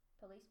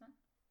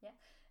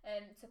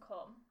 to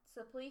come.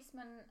 So the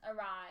policeman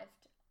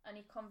arrived and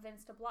he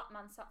convinced a black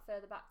man sat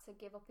further back to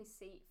give up his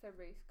seat for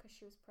Ruth because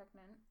she was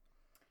pregnant.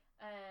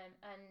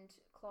 And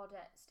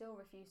Claudette still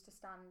refused to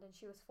stand and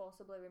she was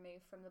forcibly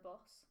removed from the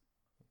bus.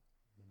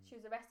 She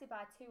was arrested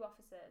by 2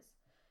 officers.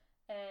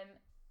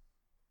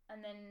 And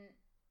then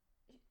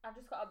I've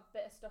just got a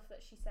bit of stuff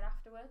that she said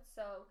afterwards.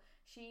 So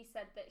she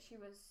said that she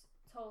was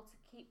told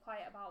to keep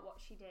quiet about what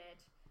she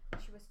did.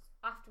 She was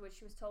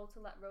told to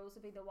let Rosa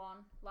be the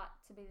one, like,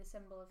 to be the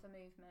symbol of the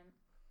movement.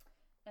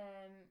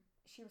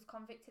 She was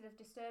convicted of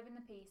disturbing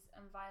the peace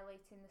and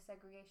violating the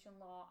segregation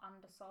law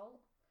and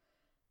assault.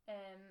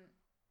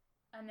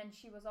 And then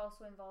she was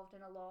also involved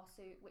in a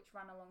lawsuit which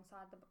ran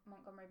alongside the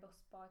Montgomery bus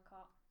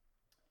boycott.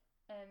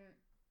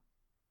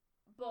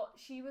 But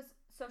she was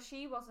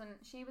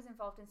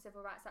involved in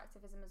civil rights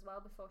activism as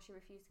well before she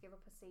refused to give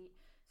up a seat.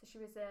 So she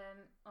was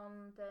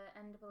on the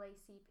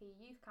NAACP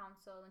Youth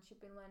Council and she'd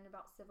been learning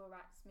about civil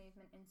rights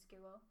movement in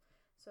school.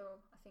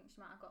 So I think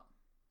she might have got,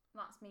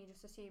 that's me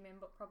just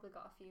assuming, but probably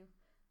got a few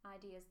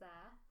ideas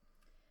there.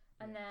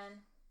 And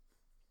then,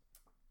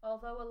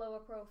 although a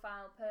lower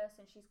profile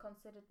person, she's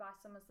considered by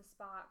some as the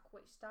spark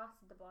which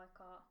started the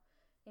boycott.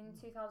 In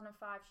 2005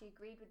 she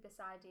agreed with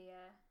this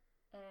idea.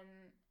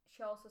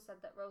 She also said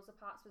that Rosa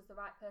Parks was the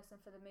right person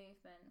for the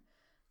movement,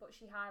 but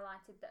she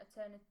highlighted that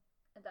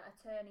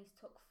attorneys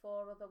took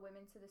 4 other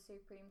women to the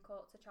Supreme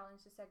Court to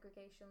challenge the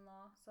segregation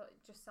law. So it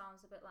just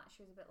sounds a bit like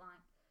she was a bit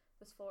like,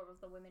 there's 4 of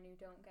the women who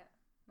don't get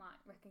like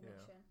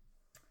recognition.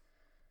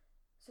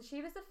 So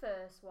she was the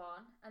first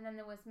one, and then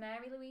there was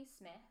Mary Louise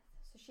Smith.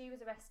 So she was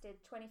arrested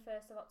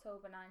 21st of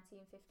October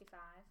 1955,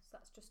 so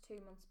that's just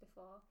 2 months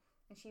before,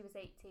 and she was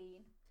 18.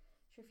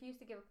 She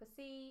refused to give up a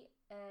seat.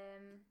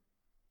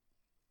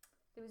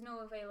 There was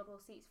no available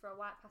seats for a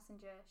white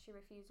passenger. She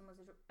refused and was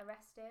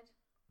arrested.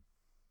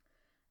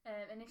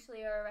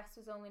 Initially, her arrest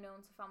was only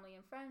known to family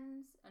and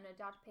friends, and her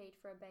dad paid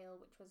for a bail,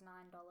 which was $9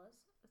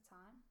 at the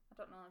time. I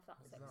don't know if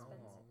that's Is that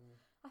expensive. all?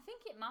 I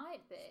think it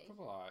might It's be.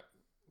 probably like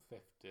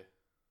 50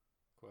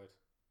 quid.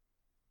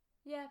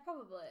 Yeah,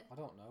 probably. I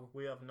don't know.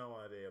 We have no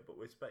idea, but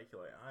we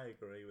speculate. I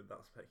agree with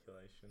that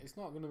speculation. It's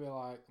not going to be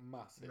like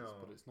massive,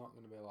 No. but it's not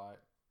going to be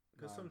like.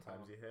 Because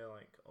sometimes £9. you hear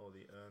like, oh,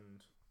 they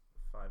earned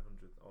 500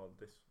 or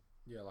this,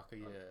 Yeah, like a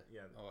year.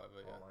 yeah, Or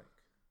whatever, yeah. or like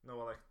no,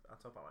 well, like I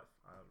talk about like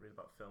I read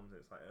about films.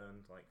 It's like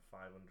earned like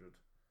 £500,000,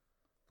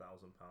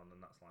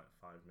 and that's like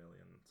 5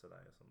 million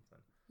today or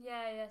something.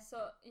 Yeah.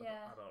 So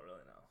yeah, I don't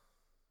really know.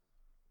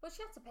 but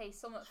she had to pay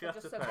so much She for had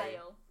just to a pay.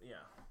 bail.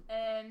 Yeah.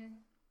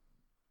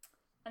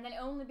 And then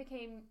it only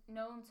became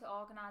known to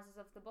organisers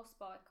of the bus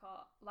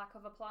boycott, like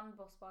of a planned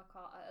bus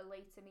boycott, at a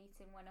later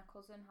meeting when her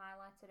cousin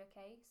highlighted her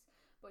case.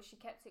 But she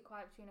kept it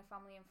quiet between her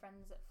family and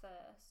friends at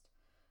first.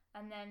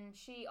 And then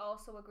she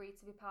also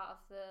agreed to be part of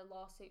the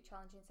lawsuit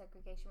challenging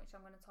segregation, which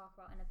I'm going to talk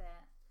about in a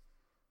bit.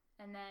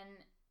 And then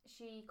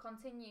she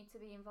continued to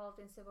be involved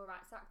in civil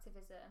rights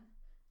activism,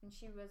 and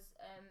she was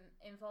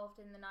involved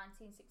in the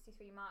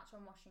 1963 March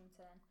on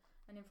Washington,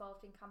 and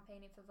involved in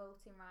campaigning for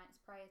voting rights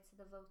prior to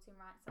the Voting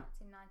Rights Act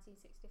in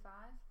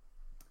 1965.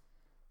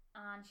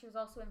 And she was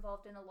also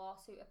involved in a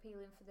lawsuit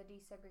appealing for the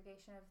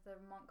desegregation of the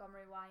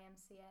Montgomery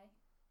YMCA.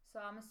 So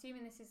I'm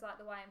assuming this is like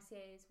the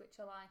YMCAs, which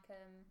are like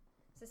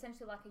it's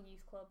essentially like a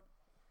youth club.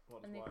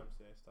 What And does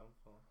they- YMCA stand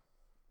for?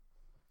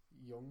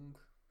 Young.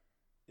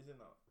 Isn't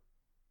that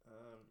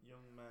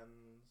young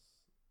men's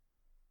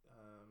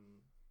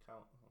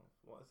count?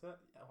 What is it?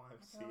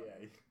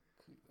 YMCA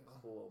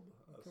club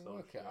We can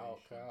work it out,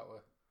 association. can't we?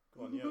 Go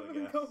on, yeah, I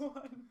guess. Go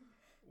on.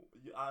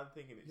 I'm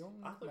thinking it's. Young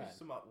I thought it was men.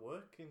 something like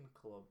working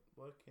club,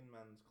 working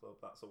men's club.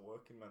 That's a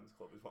working men's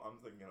club, is what I'm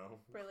thinking of.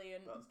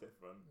 Brilliant. That's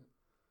different.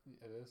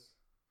 It is.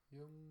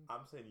 Young.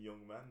 I'm saying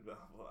young men, but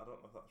I don't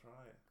know if that's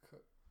right.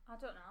 I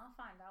don't know. I'll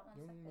find out one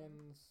Young second.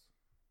 men's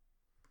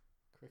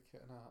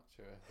cricket and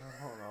archery. I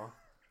don't know.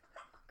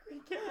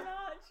 Cricket and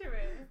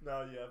archery. No,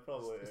 yeah,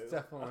 probably. It's is.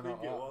 definitely I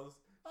think not it that. was.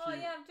 Oh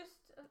She, yeah, I've just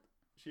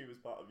She was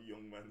part of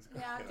young men's.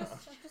 yeah, I've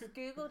cricket just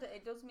googled it.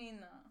 It does mean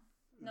that.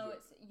 No,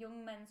 Is it- it's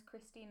Young Men's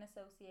Christine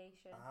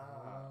Association.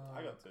 Ah,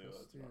 I got two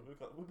words Christian.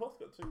 right. We both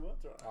got 2 words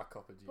right. I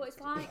copied you. But it's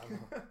to be like-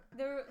 fair.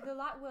 They're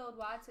like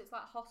worldwide, so it's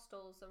like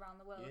hostels around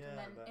the world, Yeah, and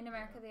then that- in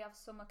America yeah. they have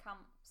summer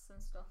camps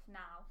and stuff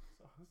now.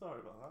 Sorry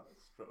about that.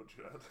 Strode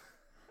your head.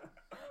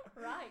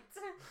 Right.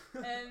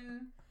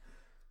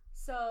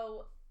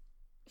 So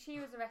she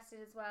was arrested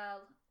as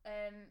well.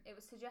 It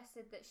was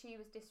suggested that she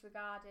was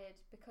disregarded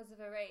because of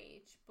her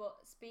age, but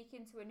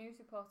speaking to a news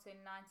reporter in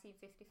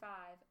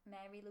 1955,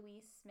 Mary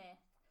Louise Smith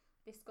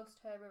discussed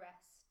her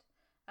arrest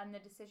and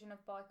the decision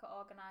of boycott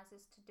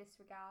organisers to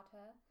disregard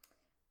her.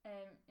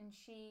 And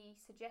she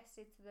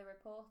suggested to the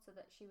reporter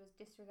that she was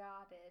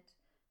disregarded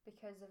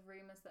because of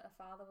rumours that her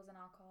father was an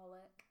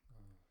alcoholic.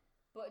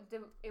 But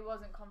it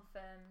wasn't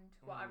confirmed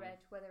what I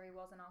read, whether he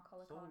was an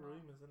alcoholic It's all or not.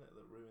 rumours, isn't it,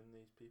 that ruin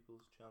these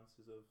people's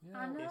chances of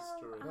Yeah, I know.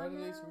 history. Where do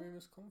I these know.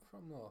 rumours come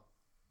from, though?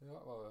 They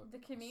got, well,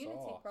 The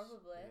community, source.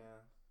 probably.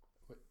 Yeah,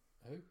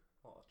 Who?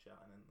 a lot of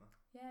chatting, isn't there?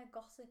 Yeah,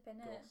 gossip,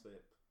 innit?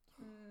 Gossip.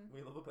 Mm.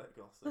 We love a bit of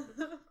gossip.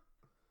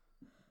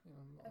 You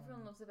know, not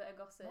Everyone when- loves a bit of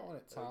gossip. Not when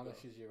it There you go.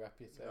 tarnishes your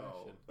reputation.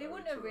 No. They Very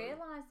wouldn't have true.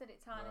 realised that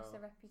it tarnished No.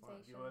 their Like,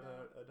 reputation. you heard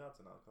though. her dad's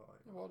an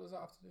alcoholic. Yeah, what does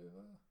that have to do with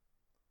her?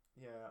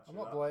 Yeah, actually,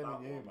 not that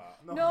blaming you, one-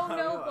 Matt. No, I but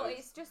realised.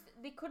 it's just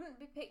they couldn't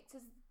be picked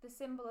as the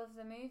symbol of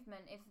the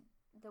movement if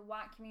the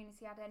white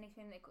community had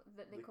anything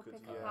that they could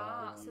pick yeah,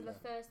 apart. So the yeah.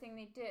 first thing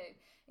they'd do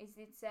is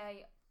they'd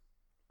say,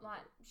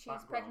 like, she's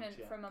Background pregnant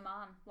check. from a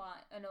man,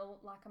 like an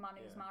old, like a man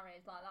who's Yeah.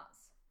 married, like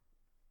that's.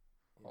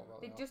 What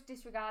about They'd the just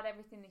disregard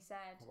everything they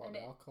said, What about and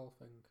the alcohol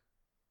thing?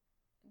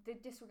 they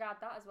disregard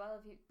that as well.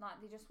 If you like,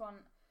 they just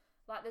want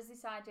like there's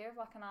this idea of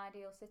like an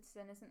ideal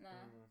citizen, isn't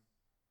there?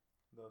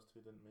 Those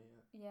two didn't meet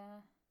it,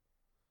 Yeah.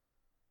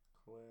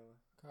 clearly.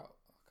 I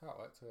can't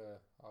wait to hear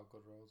how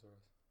good Rosa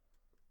is.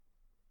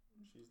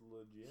 She's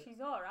legit.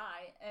 She's all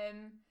right.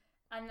 And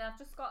I've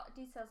just got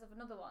details of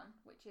another one,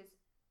 which is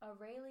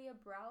Aurelia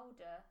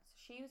Browder. So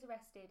she was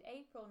arrested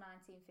April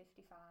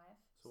 1955.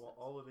 So what,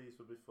 all of these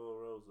were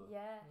before Rosa?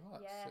 Yeah,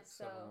 Well, that's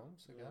yeah. 6-7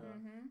 months ago.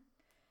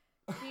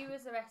 Yeah. She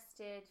was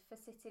arrested for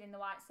sitting in the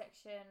white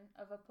section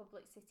of a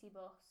public city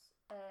bus.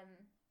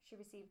 She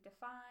received a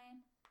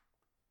fine.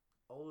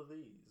 All of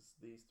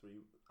these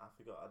three, I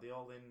forgot, are they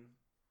all in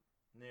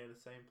near the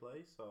same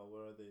place, or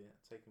where are they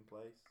taking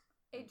place?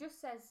 It just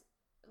says,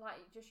 like,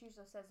 it just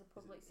usually says a Is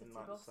public it in, city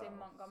like, the bus in south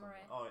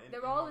Montgomery. somewhere? Oh,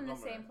 They're all in the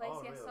Montgomery. same place.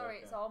 Oh, Yes, really? sorry,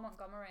 Okay. it's all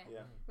Montgomery.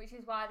 Yeah, Which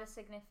is why they're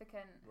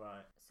significant.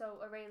 right.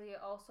 So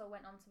Aurelia also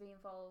went on to be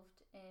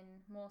involved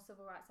in more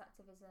civil rights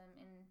activism,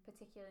 in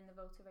particular in the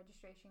voter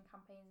registration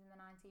campaigns in the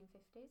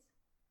 1950s.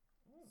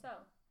 So,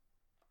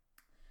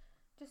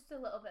 Just a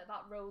little bit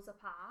about Rosa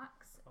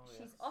Parks. Oh,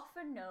 She's yes.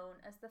 often known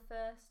as the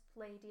first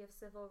lady of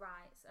civil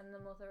rights and the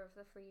mother of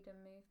the freedom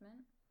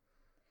movement.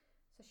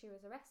 So she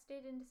was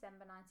arrested in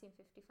December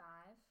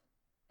 1955.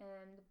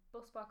 The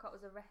bus boycott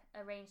was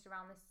arranged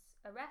around this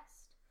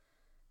arrest.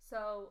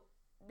 So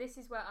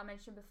this is where I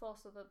mentioned before.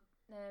 So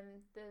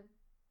the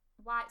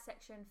white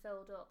section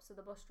filled up, so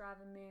the bus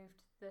driver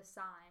moved the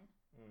sign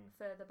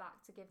further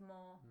back to give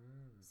more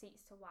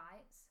seats to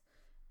whites.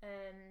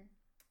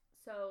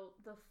 So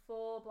the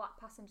 4 black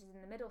passengers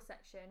in the middle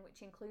section,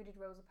 which included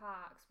Rosa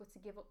Parks, were to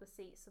give up the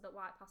seats so that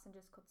white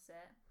passengers could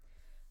sit.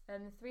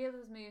 The 3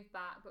 others moved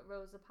back, but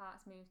Rosa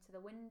Parks moved to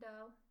the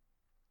window.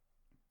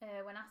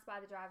 When asked by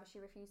the driver, she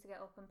refused to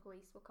get up and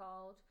police were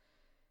called.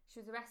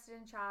 She was arrested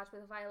and charged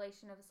with a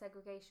violation of a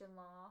segregation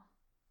law,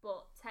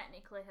 but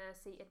technically her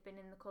seat had been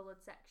in the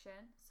coloured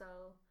section.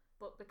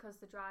 But because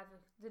the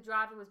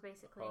driver was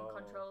basically in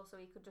control, so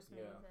he could just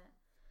move it.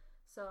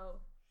 So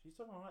she's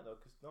done alright though,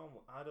 because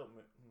I don't.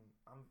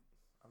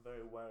 I'm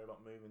very wary about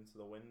moving to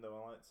the window.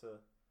 I like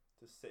to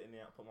sit in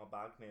the put my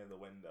bag near the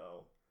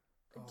window.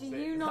 Do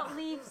you not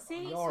leave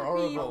seats You're for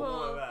horrible. people?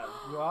 One of them.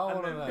 You are And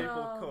one then of them.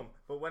 people No. come,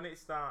 but when it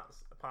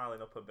starts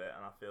piling up a bit,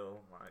 and I feel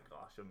like,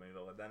 oh, I should move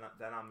over, then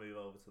I move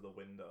over to the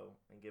window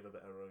and give a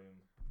bit of room.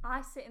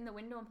 I sit in the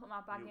window and put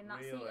my bag You in that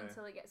seat really?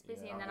 until it gets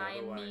busy, Yeah, and then I'm I the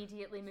other way.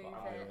 immediately move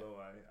it. Either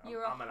way.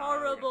 You're I'm a an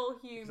horrible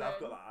Because human. I've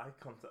got that eye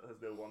contact as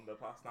they wander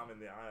past, and I'm in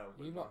the aisle.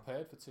 with You've my- not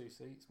paid for 2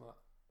 seats, Matt.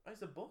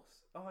 It's a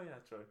bus. Oh yeah,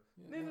 true.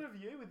 Yeah. Neither of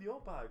you with your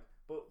bag.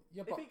 But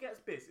Yeah, if but it gets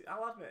busy,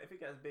 I'll admit, if it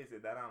gets busy,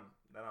 then I'm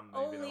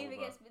moving Only if over. it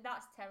gets.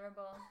 That's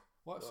terrible.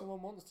 what if But-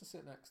 someone wants to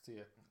sit next to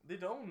you? They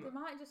don't. They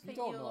might just You think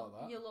don't you know look,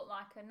 that. you look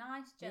like a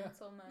nice Yeah.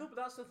 gentleman. No, but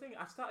that's the thing.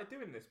 I started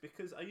doing this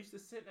because I used to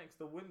sit next to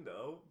the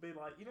window, be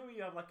like, you know,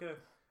 you have like a.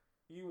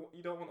 You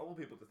don't want old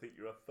people to think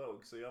you're a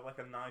thug, so you have like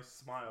a nice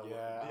smile.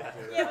 Yeah, I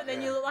do Yeah, that, but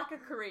then you look like a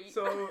creep.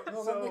 So,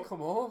 No, then they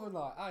come over and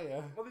like,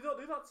 hiya. well, they don't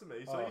do that to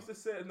me. So I Oh. used to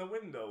sit in the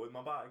window with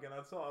my bag, and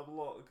I'd sort of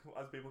look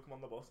as people come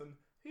on the bus, and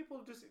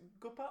people just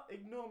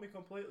ignore me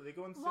completely. They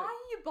go and sit. Why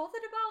are you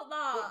bothered about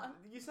that?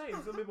 But you're saying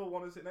some people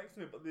want to sit next to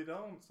me, but they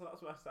don't. So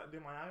that's why I started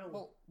doing my aisle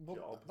Well,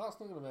 job. that's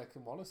not going to make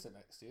them want to sit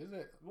next to you, is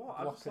it? What?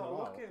 I just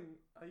Blocking started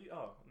them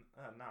out.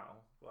 looking.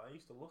 Now, but I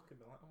used to look and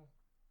be like, oh,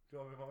 do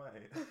you want to be my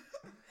mate?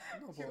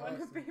 No, Do you but want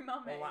to like, be my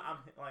Or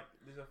mate? like,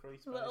 there's a free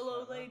space. Little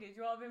old right lady, do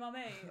you want to be my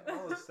mate? there.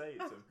 I'll just say it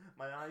to him.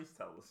 My eyes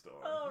tell the story.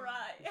 Oh,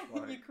 right. It's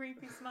like- Your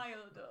creepy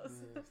smile does.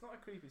 yeah. It's not a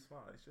creepy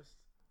smile. It's just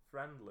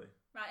friendly.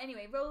 Right,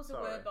 anyway, Rosa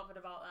Sorry. weren't bothered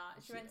about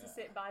that. She went to Yeah.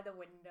 sit by the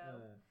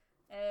window.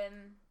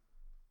 Mm.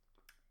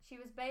 She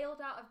was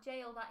bailed out of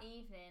jail that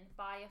evening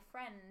by a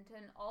friend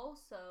and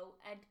also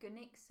Edgar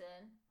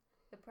Nixon,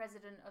 the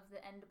president of the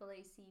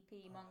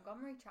NAACP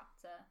Montgomery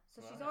chapter.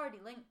 So she's Right. already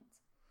linked.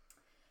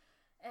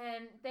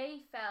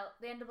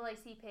 The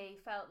NAACP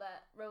felt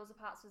that Rosa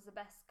Parks was the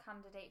best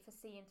candidate for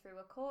seeing through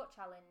a court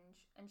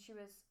challenge, and she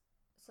was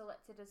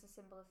selected as a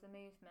symbol of the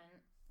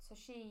movement. So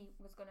she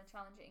was going to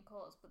challenge it in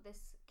courts, but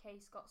this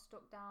case got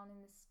stuck down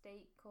in the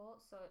state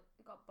courts, so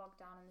it got bogged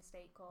down in the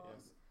state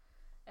courts.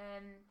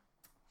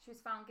 She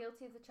was found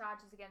guilty of the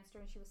charges against her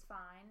and she was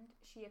fined.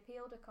 She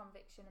appealed her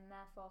conviction and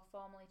therefore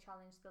formally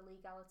challenged the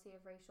legality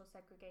of racial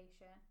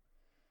segregation.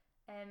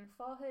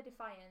 For her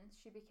defiance,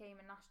 she became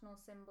a national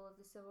symbol of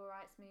the civil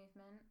rights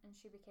movement and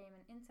she became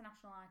an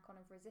international icon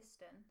of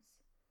resistance.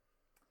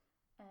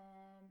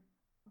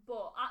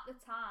 But at the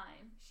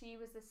time, she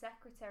was the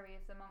secretary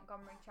of the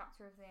Montgomery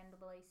chapter of the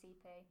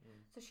NAACP.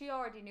 So she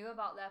already knew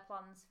about their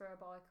plans for a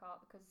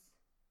boycott because...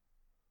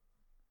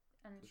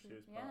 And So she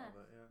was part of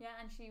it, yeah. yeah,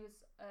 and she was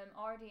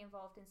already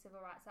involved in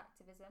civil rights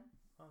activism.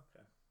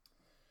 Okay.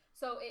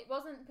 So it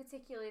wasn't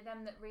particularly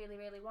them that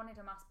really, really wanted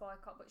a mass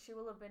boycott, but she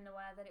will have been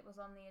aware that it was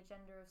on the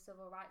agenda of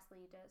civil rights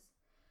leaders.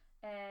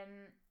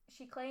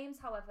 She claims,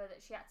 however,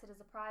 that she acted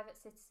as a private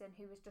citizen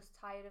who was just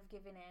tired of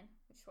giving in,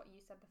 which is what you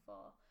said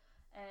before.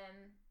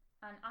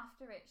 And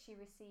after it, she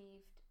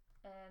received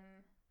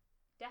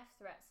death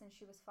threats and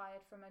she was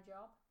fired from her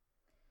job.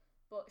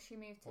 But she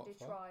moved to What's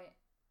that? Detroit.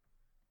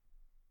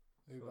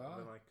 Who So by?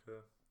 they're like,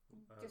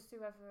 Just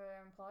whoever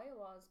her employer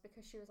was,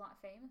 because she was like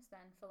famous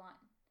then for like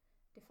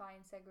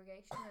defying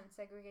segregation and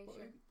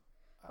segregation.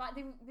 Like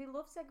they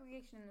love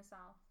segregation in the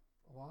South.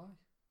 Why?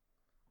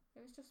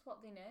 It was just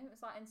what they knew. It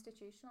was like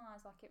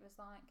institutionalized. Like it was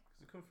like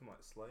because it come from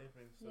like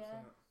slavery and stuff,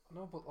 Yeah. isn't it?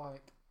 No, but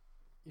like,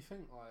 you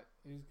think like,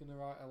 who's going to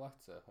write a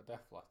letter, a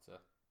death letter?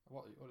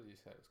 What did you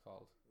say it was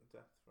called? A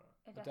death threat.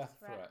 a A death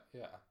threat,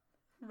 yeah.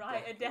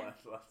 Right, a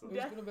death. letter. Who's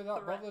Death going to be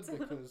that threat. bothered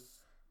because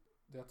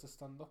they had to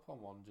stand up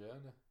on one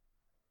journey?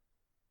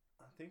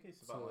 I think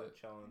it's about So- like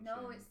challenging.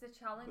 No, it's the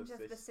challenge of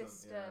the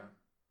system.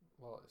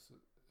 Well, it's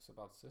a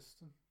bad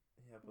system.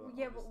 Yeah, but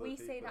Yeah, but we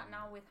obviously say people- that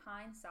now with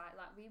hindsight.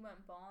 Like we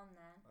weren't born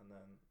then. And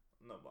then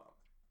no, but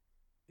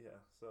yeah.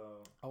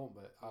 So I won't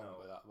be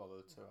No. that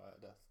bothered to write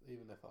a death,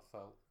 even if I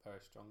felt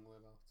very strongly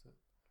about it.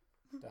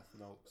 Death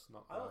notes,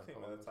 not. I don't my think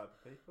we're the bothered. type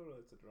of people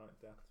who to write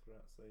death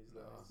threats these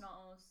No. days. It's not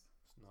us.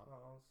 It's not.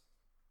 Not us.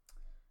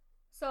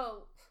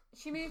 So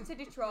she moved to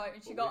Detroit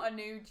and she But got a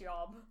new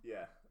job.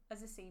 Yeah.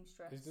 as a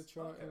seamstress. Is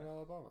Detroit Okay. in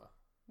Alabama?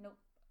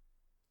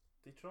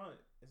 Detroit,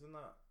 isn't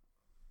that?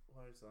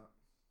 Where is that?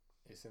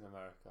 It's in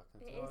America. I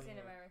can It tell. is in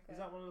yeah. America. Is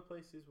that one of the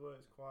places where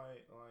it's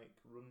quite like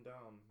run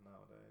down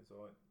nowadays,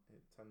 or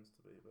it tends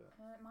to be a bit?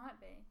 It might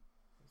be.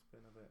 It's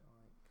been a bit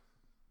like.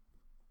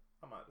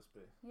 I might just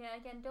be. Yeah,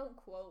 again, don't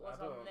quote I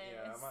what's don't. on this.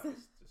 Yeah, I might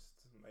just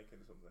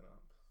making something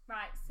up.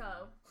 Right,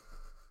 so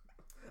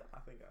I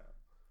think I am.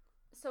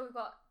 so we've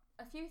got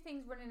a few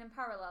things running in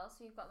parallel.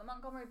 So you've got the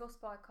Montgomery bus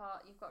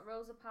boycott, you've got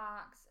Rosa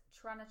Parks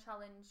trying to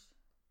challenge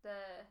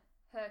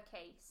her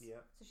case.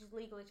 Yeah. So she's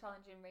legally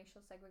challenging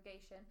racial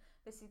segregation.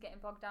 This is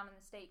getting bogged down in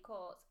the state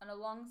courts. And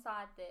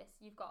alongside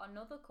this, you've got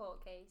another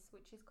court case,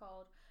 which is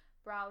called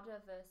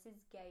Browder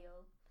versus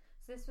Gale.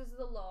 So this was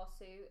the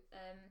lawsuit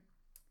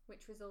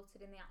which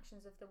resulted in the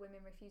actions of the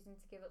women refusing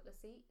to give up the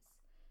seats.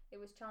 It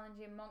was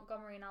challenging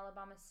Montgomery and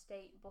Alabama's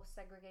state bus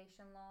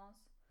segregation laws.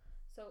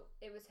 So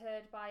it was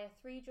heard by a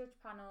 3-judge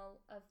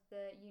panel of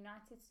the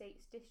United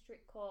States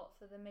District Court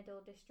for the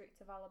Middle District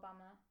of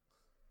Alabama.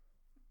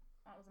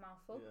 That was a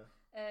mouthful. Yeah.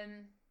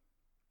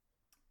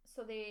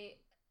 So the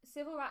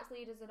civil rights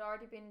leaders had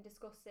already been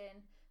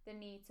discussing the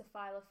need to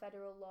file a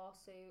federal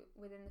lawsuit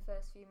within the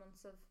first few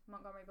months of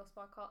Montgomery bus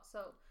boycott.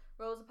 So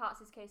Rosa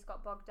Parks' case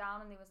got bogged down,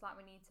 and they was like,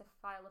 we need to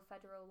file a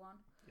federal one.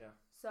 Yeah.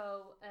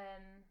 So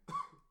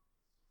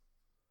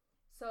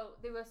so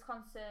they was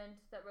concerned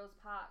that Rosa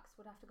Parks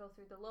would have to go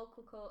through the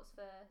local courts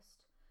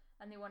first,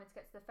 and they wanted to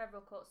get to the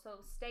federal court.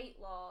 So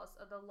state laws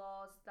are the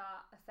laws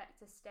that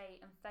affect a state,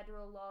 and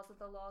federal laws are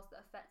the laws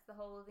that affect the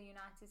whole of the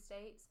United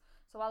States.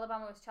 So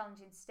Alabama was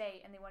challenging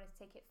state, and they wanted to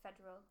take it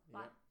federal.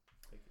 Yeah. Like,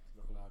 Take it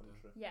to the whole Glad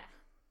country. yeah.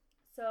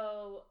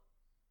 So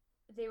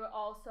they were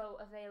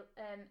also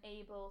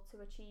able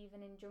to achieve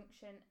an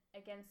injunction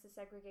against the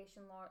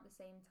segregation law at the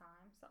same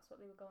time. So that's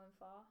what they were going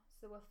for.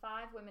 So there were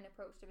 5 women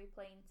approached to be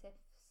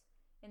plaintiffs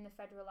in the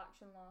federal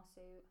action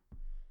lawsuit.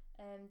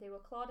 They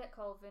were Claudette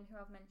Colvin, who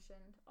I've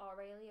mentioned,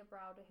 Aurelia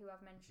Browder, who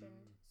I've mentioned,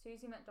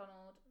 Susie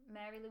McDonald,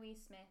 Mary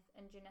Louise Smith,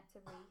 and Janetta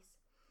Reese.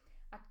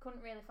 I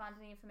couldn't really find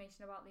any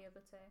information about the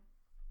other 2.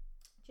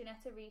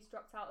 Janetta Reese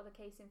dropped out of the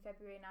case in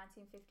February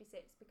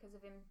 1956 because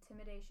of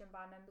intimidation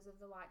by members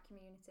of the white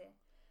community.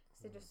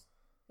 So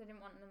they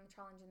didn't want them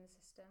challenging the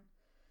system.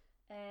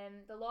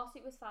 The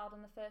lawsuit was filed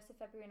on the 1st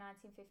of February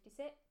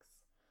 1956.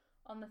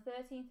 On the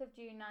 13th of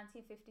June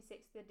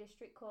 1956, the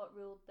district court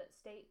ruled that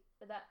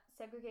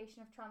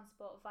segregation of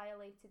transport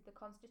violated the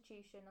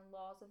Constitution and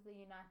laws of the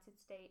United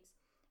States,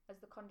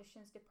 as the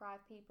conditions deprive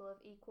people of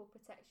equal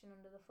protection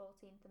under the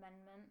 14th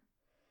Amendment.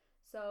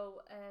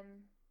 So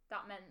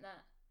that meant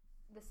that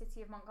the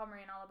city of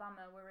Montgomery in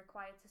Alabama were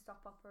required to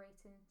stop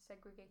operating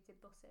segregated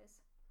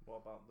buses.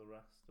 What about the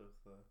rest of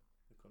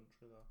the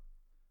country though?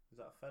 Is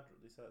that a federal?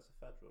 They say it's a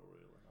federal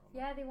ruling. Or not?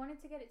 Yeah, they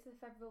wanted to get it to the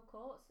federal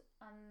courts,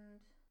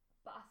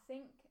 but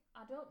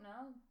I don't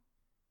know.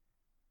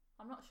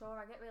 I'm not sure.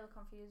 I get really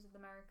confused with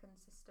American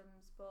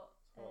systems, but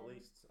So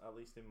at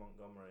least in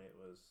Montgomery, it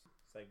was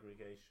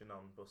segregation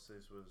on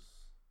buses was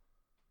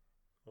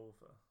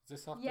over. Does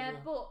this have yeah,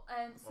 to be? but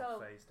Or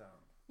phased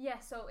out. yeah,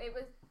 so it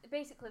was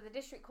basically the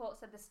district court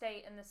said the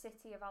state and the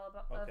city of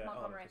Okay,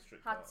 Montgomery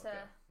district had court, to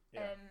okay.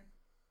 Yeah.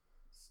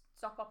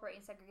 stop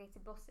operating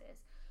segregated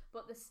buses,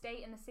 but the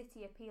state and the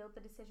city appealed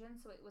the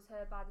decision, so it was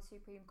heard by the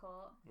Supreme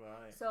Court.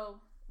 Right. So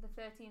the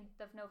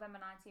 13th of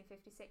November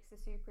 1956, the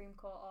Supreme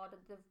Court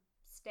ordered the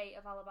state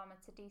of Alabama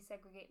to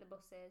desegregate the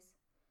buses,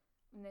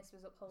 and this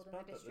was upholding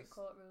the district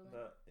court ruling.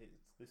 That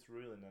it's this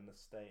ruling, and the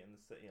state and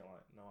the city are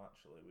like, no,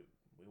 actually,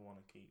 we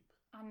want to keep.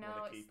 I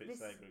know Keep it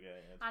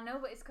segregated. I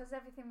know, but it's because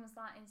everything was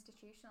like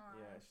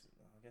institutionalized.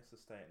 Yeah, I guess the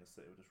state and the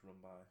city were just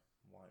run by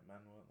white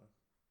men, weren't they?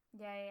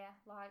 Yeah,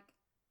 like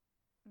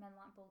men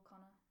like Bull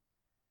Connor.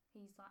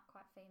 He's like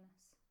quite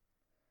famous.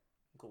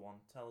 Go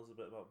on, tell us a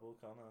bit about Bull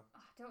Connor.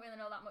 I don't really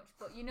know that much,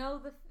 but you know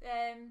the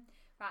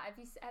right?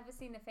 Have you ever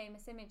seen the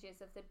famous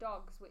images of the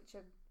dogs, which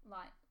are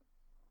like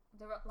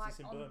they're like Is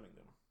this in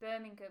Birmingham?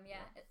 Birmingham,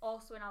 yeah.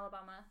 Also in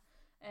Alabama.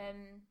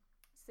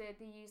 So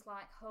they use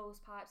like hose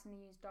pipes and they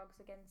use dogs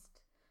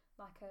against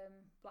like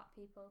black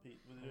people.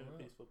 Were they doing a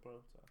peaceful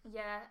protest?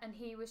 Yeah, and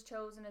he was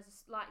chosen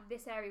as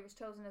this area was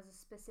chosen as a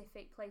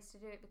specific place to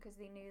do it because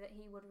they knew that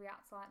he would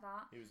react like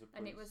that. He was a police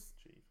and it was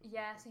chief.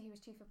 so he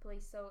was chief of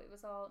police. So it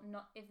was all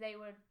not if they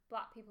were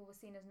black people were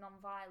seen as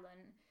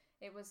non-violent.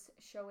 It was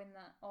showing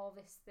that all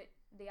this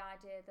the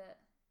idea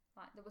that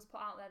like that was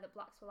put out there that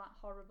blacks were like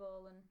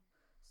horrible and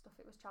stuff.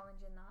 It was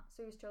challenging that.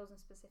 So he was chosen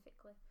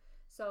specifically.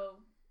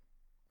 So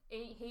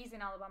he's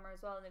in Alabama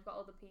as well, and they've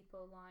got other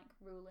people like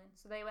ruling.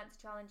 So they went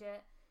to challenge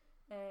it,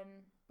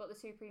 but the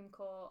Supreme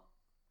Court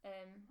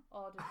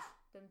ordered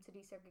them to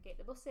desegregate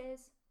the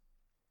buses.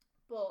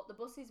 But the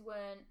buses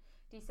weren't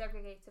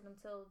desegregated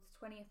until the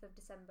 20th of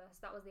December, so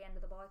that was the end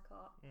of the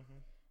boycott.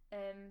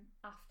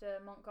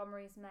 After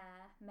Montgomery's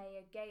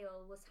Mayor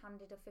Gale was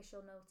handed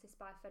official notice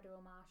by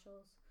federal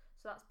marshals.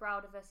 So that's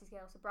Browder versus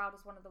Gale. So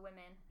Browder's one of the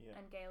women,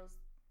 and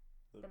Gale's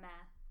the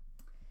mayor.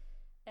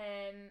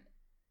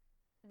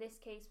 This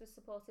case was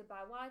supported by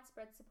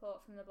widespread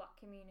support from the black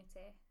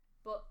community,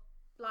 but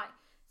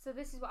So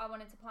this is what I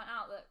wanted to point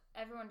out, that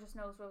everyone just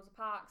knows Rosa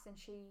Parks, and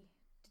she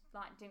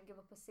didn't give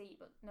up a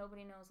seat, but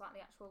nobody knows like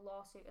the actual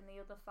lawsuit and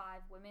the other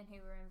 5 women who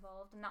were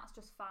involved, and that's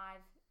just 5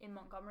 in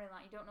Montgomery.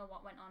 Like, you don't know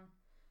what went on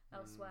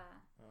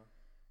elsewhere.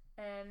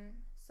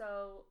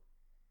 So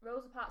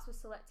Rosa Parks was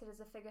selected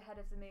as the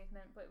figurehead of the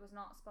movement, but it was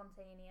not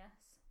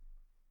spontaneous.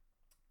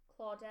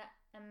 Claudette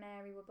and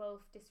Mary were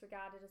both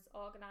disregarded as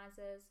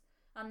organisers,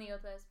 and the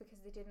others,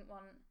 because they didn't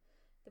want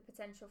the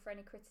potential for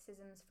any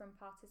criticisms from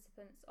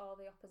participants or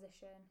the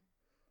opposition.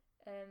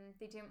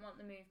 They didn't want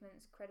the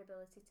movement's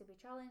credibility to be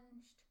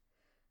challenged.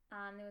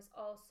 And there was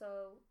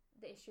also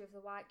the issue of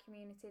the white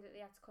community that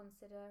they had to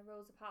consider.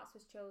 Rosa Parks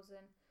was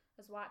chosen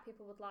as white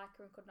people would like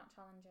her and could not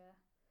challenge her.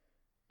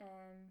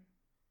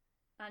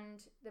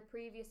 And the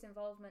previous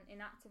involvement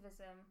in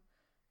activism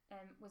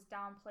was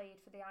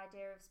downplayed for the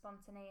idea of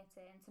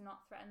spontaneity and to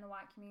not threaten the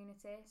white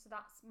community. So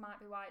that might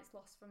be why it's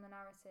lost from the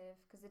narrative,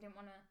 because they didn't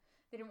want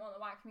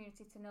the white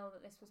community to know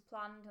that this was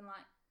planned, and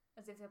like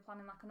as if they were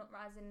planning like an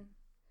uprising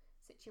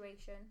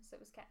situation. So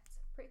it was kept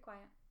pretty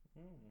quiet.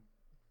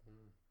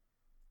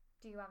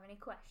 Do you have any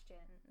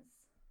questions?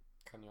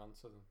 Can you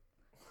answer them?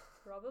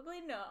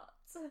 Probably not.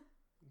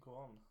 Go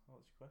on.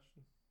 What's your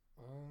question?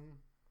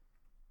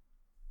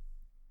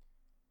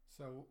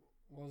 So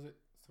was it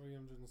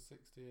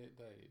 368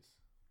 days?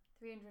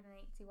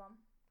 381.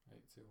 81.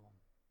 So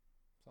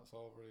that's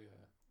over a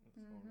year.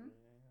 It's over a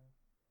year, yeah.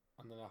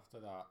 And then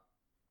after that,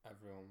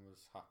 everyone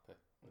was happy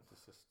with the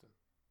system.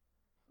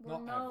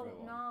 Well, Not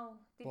everyone, no.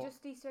 They but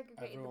just desegregated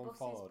the everyone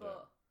buses, followed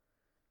but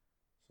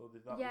So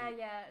did that?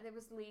 it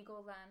was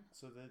legal then.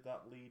 So did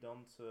that lead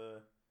on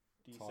to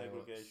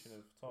desegregation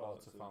of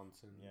toilets? Water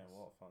fountains. Yeah,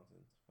 water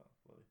fountains.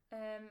 Bloody.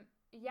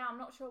 I'm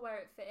not sure where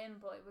it fit in,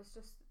 but it was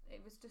just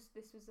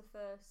this was the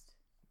first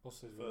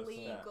Buses First were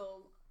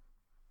legal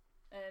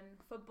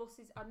for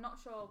buses. I'm not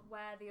sure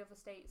where the other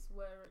states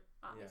were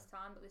at this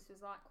time, but this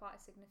was like quite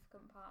a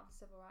significant part of the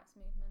civil rights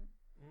movement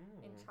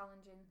in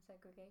challenging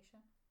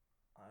segregation.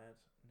 I had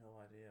no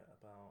idea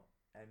about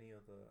any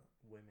other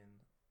women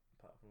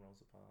apart from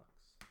Rosa Parks.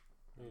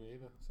 Me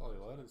neither. It's all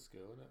you learn in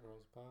school, isn't it,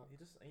 Rosa Parks?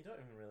 You don't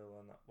even really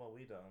learn that. Well,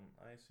 we don't.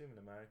 I assume in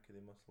America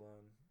they must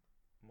learn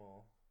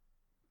more.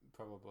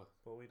 Probably.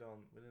 But we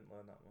don't. We didn't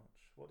learn that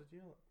much. What did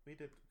you? We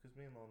did, because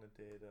me and Lorna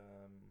did.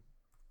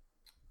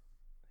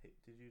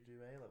 Did you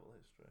do A-level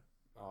history?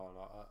 Oh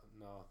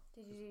no.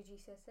 Did you do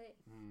GCSE?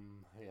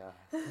 Yeah.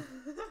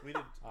 We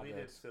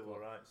did civil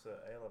rights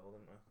at A-level,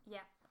 didn't we?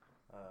 Yeah.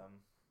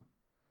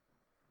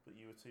 But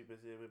you were too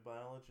busy with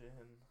biology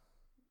and.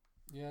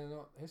 Yeah,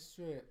 no,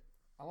 history.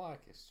 I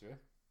like history,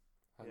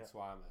 hence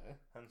why I'm here.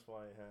 Hence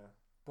why you're here.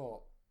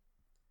 But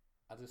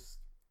I just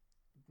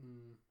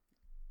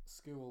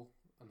school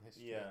and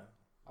history. Yeah.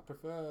 I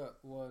prefer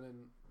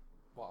learning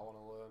what I want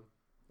to learn.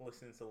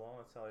 Listening to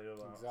Lorna tell you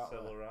about Exactly.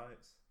 civil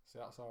rights. See,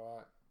 that's all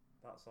right.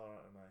 That's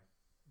alright with me.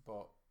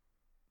 But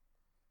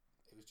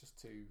it was just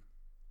too.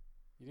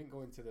 You didn't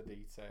go into the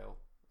detail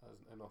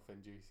as enough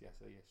in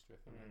GCSE history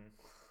for me.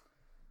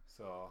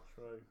 So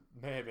True.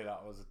 maybe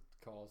that was a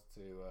cause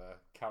to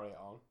carry it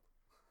on,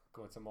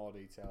 go into more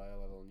detail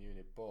A-level and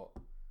uni. But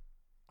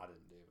I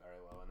didn't do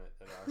very well in it,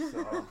 did I? So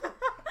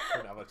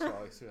didn't have a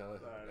choice really.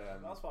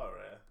 That's why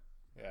we're here.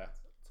 Yeah.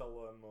 To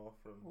learn more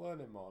from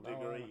Learning more now.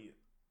 degree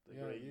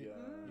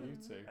you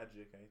too.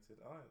 educated.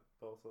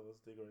 Both of us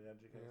degree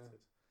educated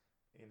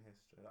in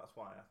history. That's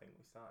why I think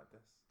we started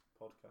this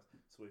podcast,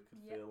 so we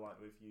could feel like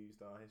we've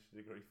used our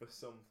history degree for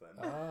something.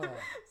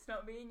 It's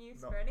not being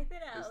used for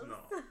anything else. It's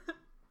not.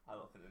 I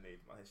don't think they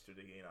need my history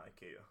degree in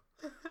IKEA.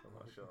 I'm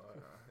not sure.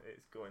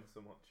 It's going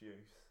so much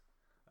use.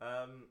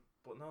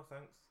 But no,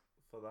 thanks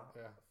for that.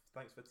 Yeah.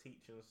 Thanks for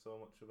teaching us so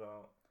much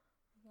about.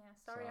 Yeah,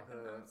 sorry I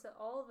couldn't answer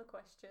all the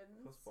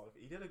questions.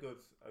 You did a good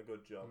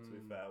job. To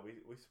be fair,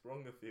 we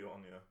sprung a few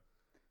on you.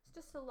 It's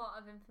just a lot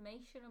of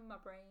information in my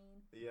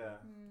brain. Yeah,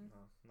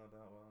 no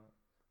doubt about it.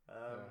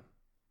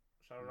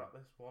 Shall we wrap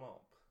this one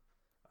up?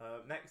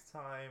 Next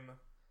time,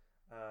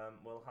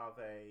 we'll have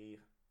a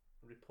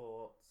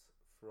report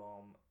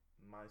from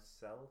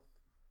myself,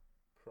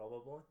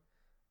 probably.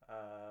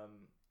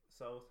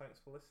 So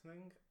thanks for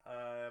listening.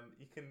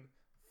 You can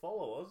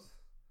follow us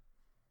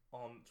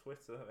on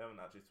Twitter. We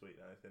haven't actually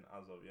tweeted anything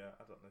as of yet.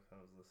 I don't know if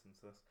anyone's listened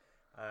to this.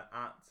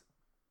 At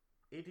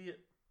Idiot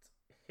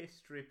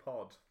History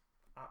Pod.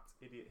 At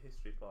Idiot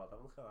History Pod. Have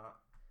a look at that.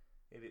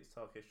 Idiots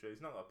Talk History.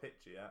 It's not got a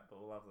picture yet, but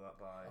we'll have that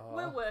by.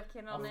 We're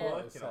working on it.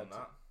 We're working on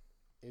that.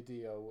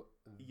 Idio.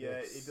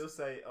 Yeah, it does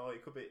say. Oh,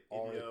 it could be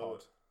Idio.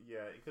 Oripod.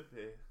 Yeah, it could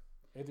be.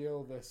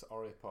 Idio this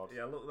Oripod.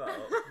 Yeah, look that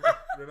up.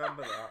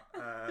 Remember that.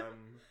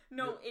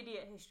 No,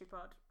 Idiot History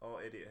Pod.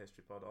 Or Idiot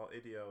History Pod. Or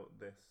Idio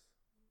this.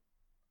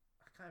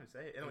 I can't even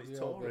say it. No, it's Idio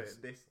Tory. this.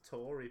 This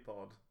Tory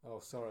pod. Oh,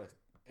 sorry.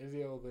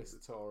 Idio this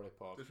Tory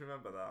pod. Just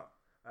remember that.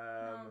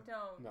 No,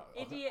 don't. No,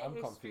 Idiot I'm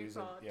History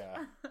confusing. Pod.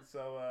 Yeah.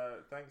 So,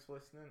 thanks for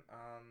listening,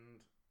 and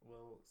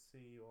we'll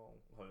see you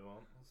all.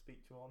 We'll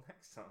speak to you all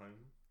next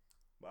time.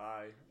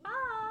 Bye.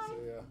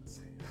 Bye.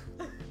 See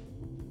ya.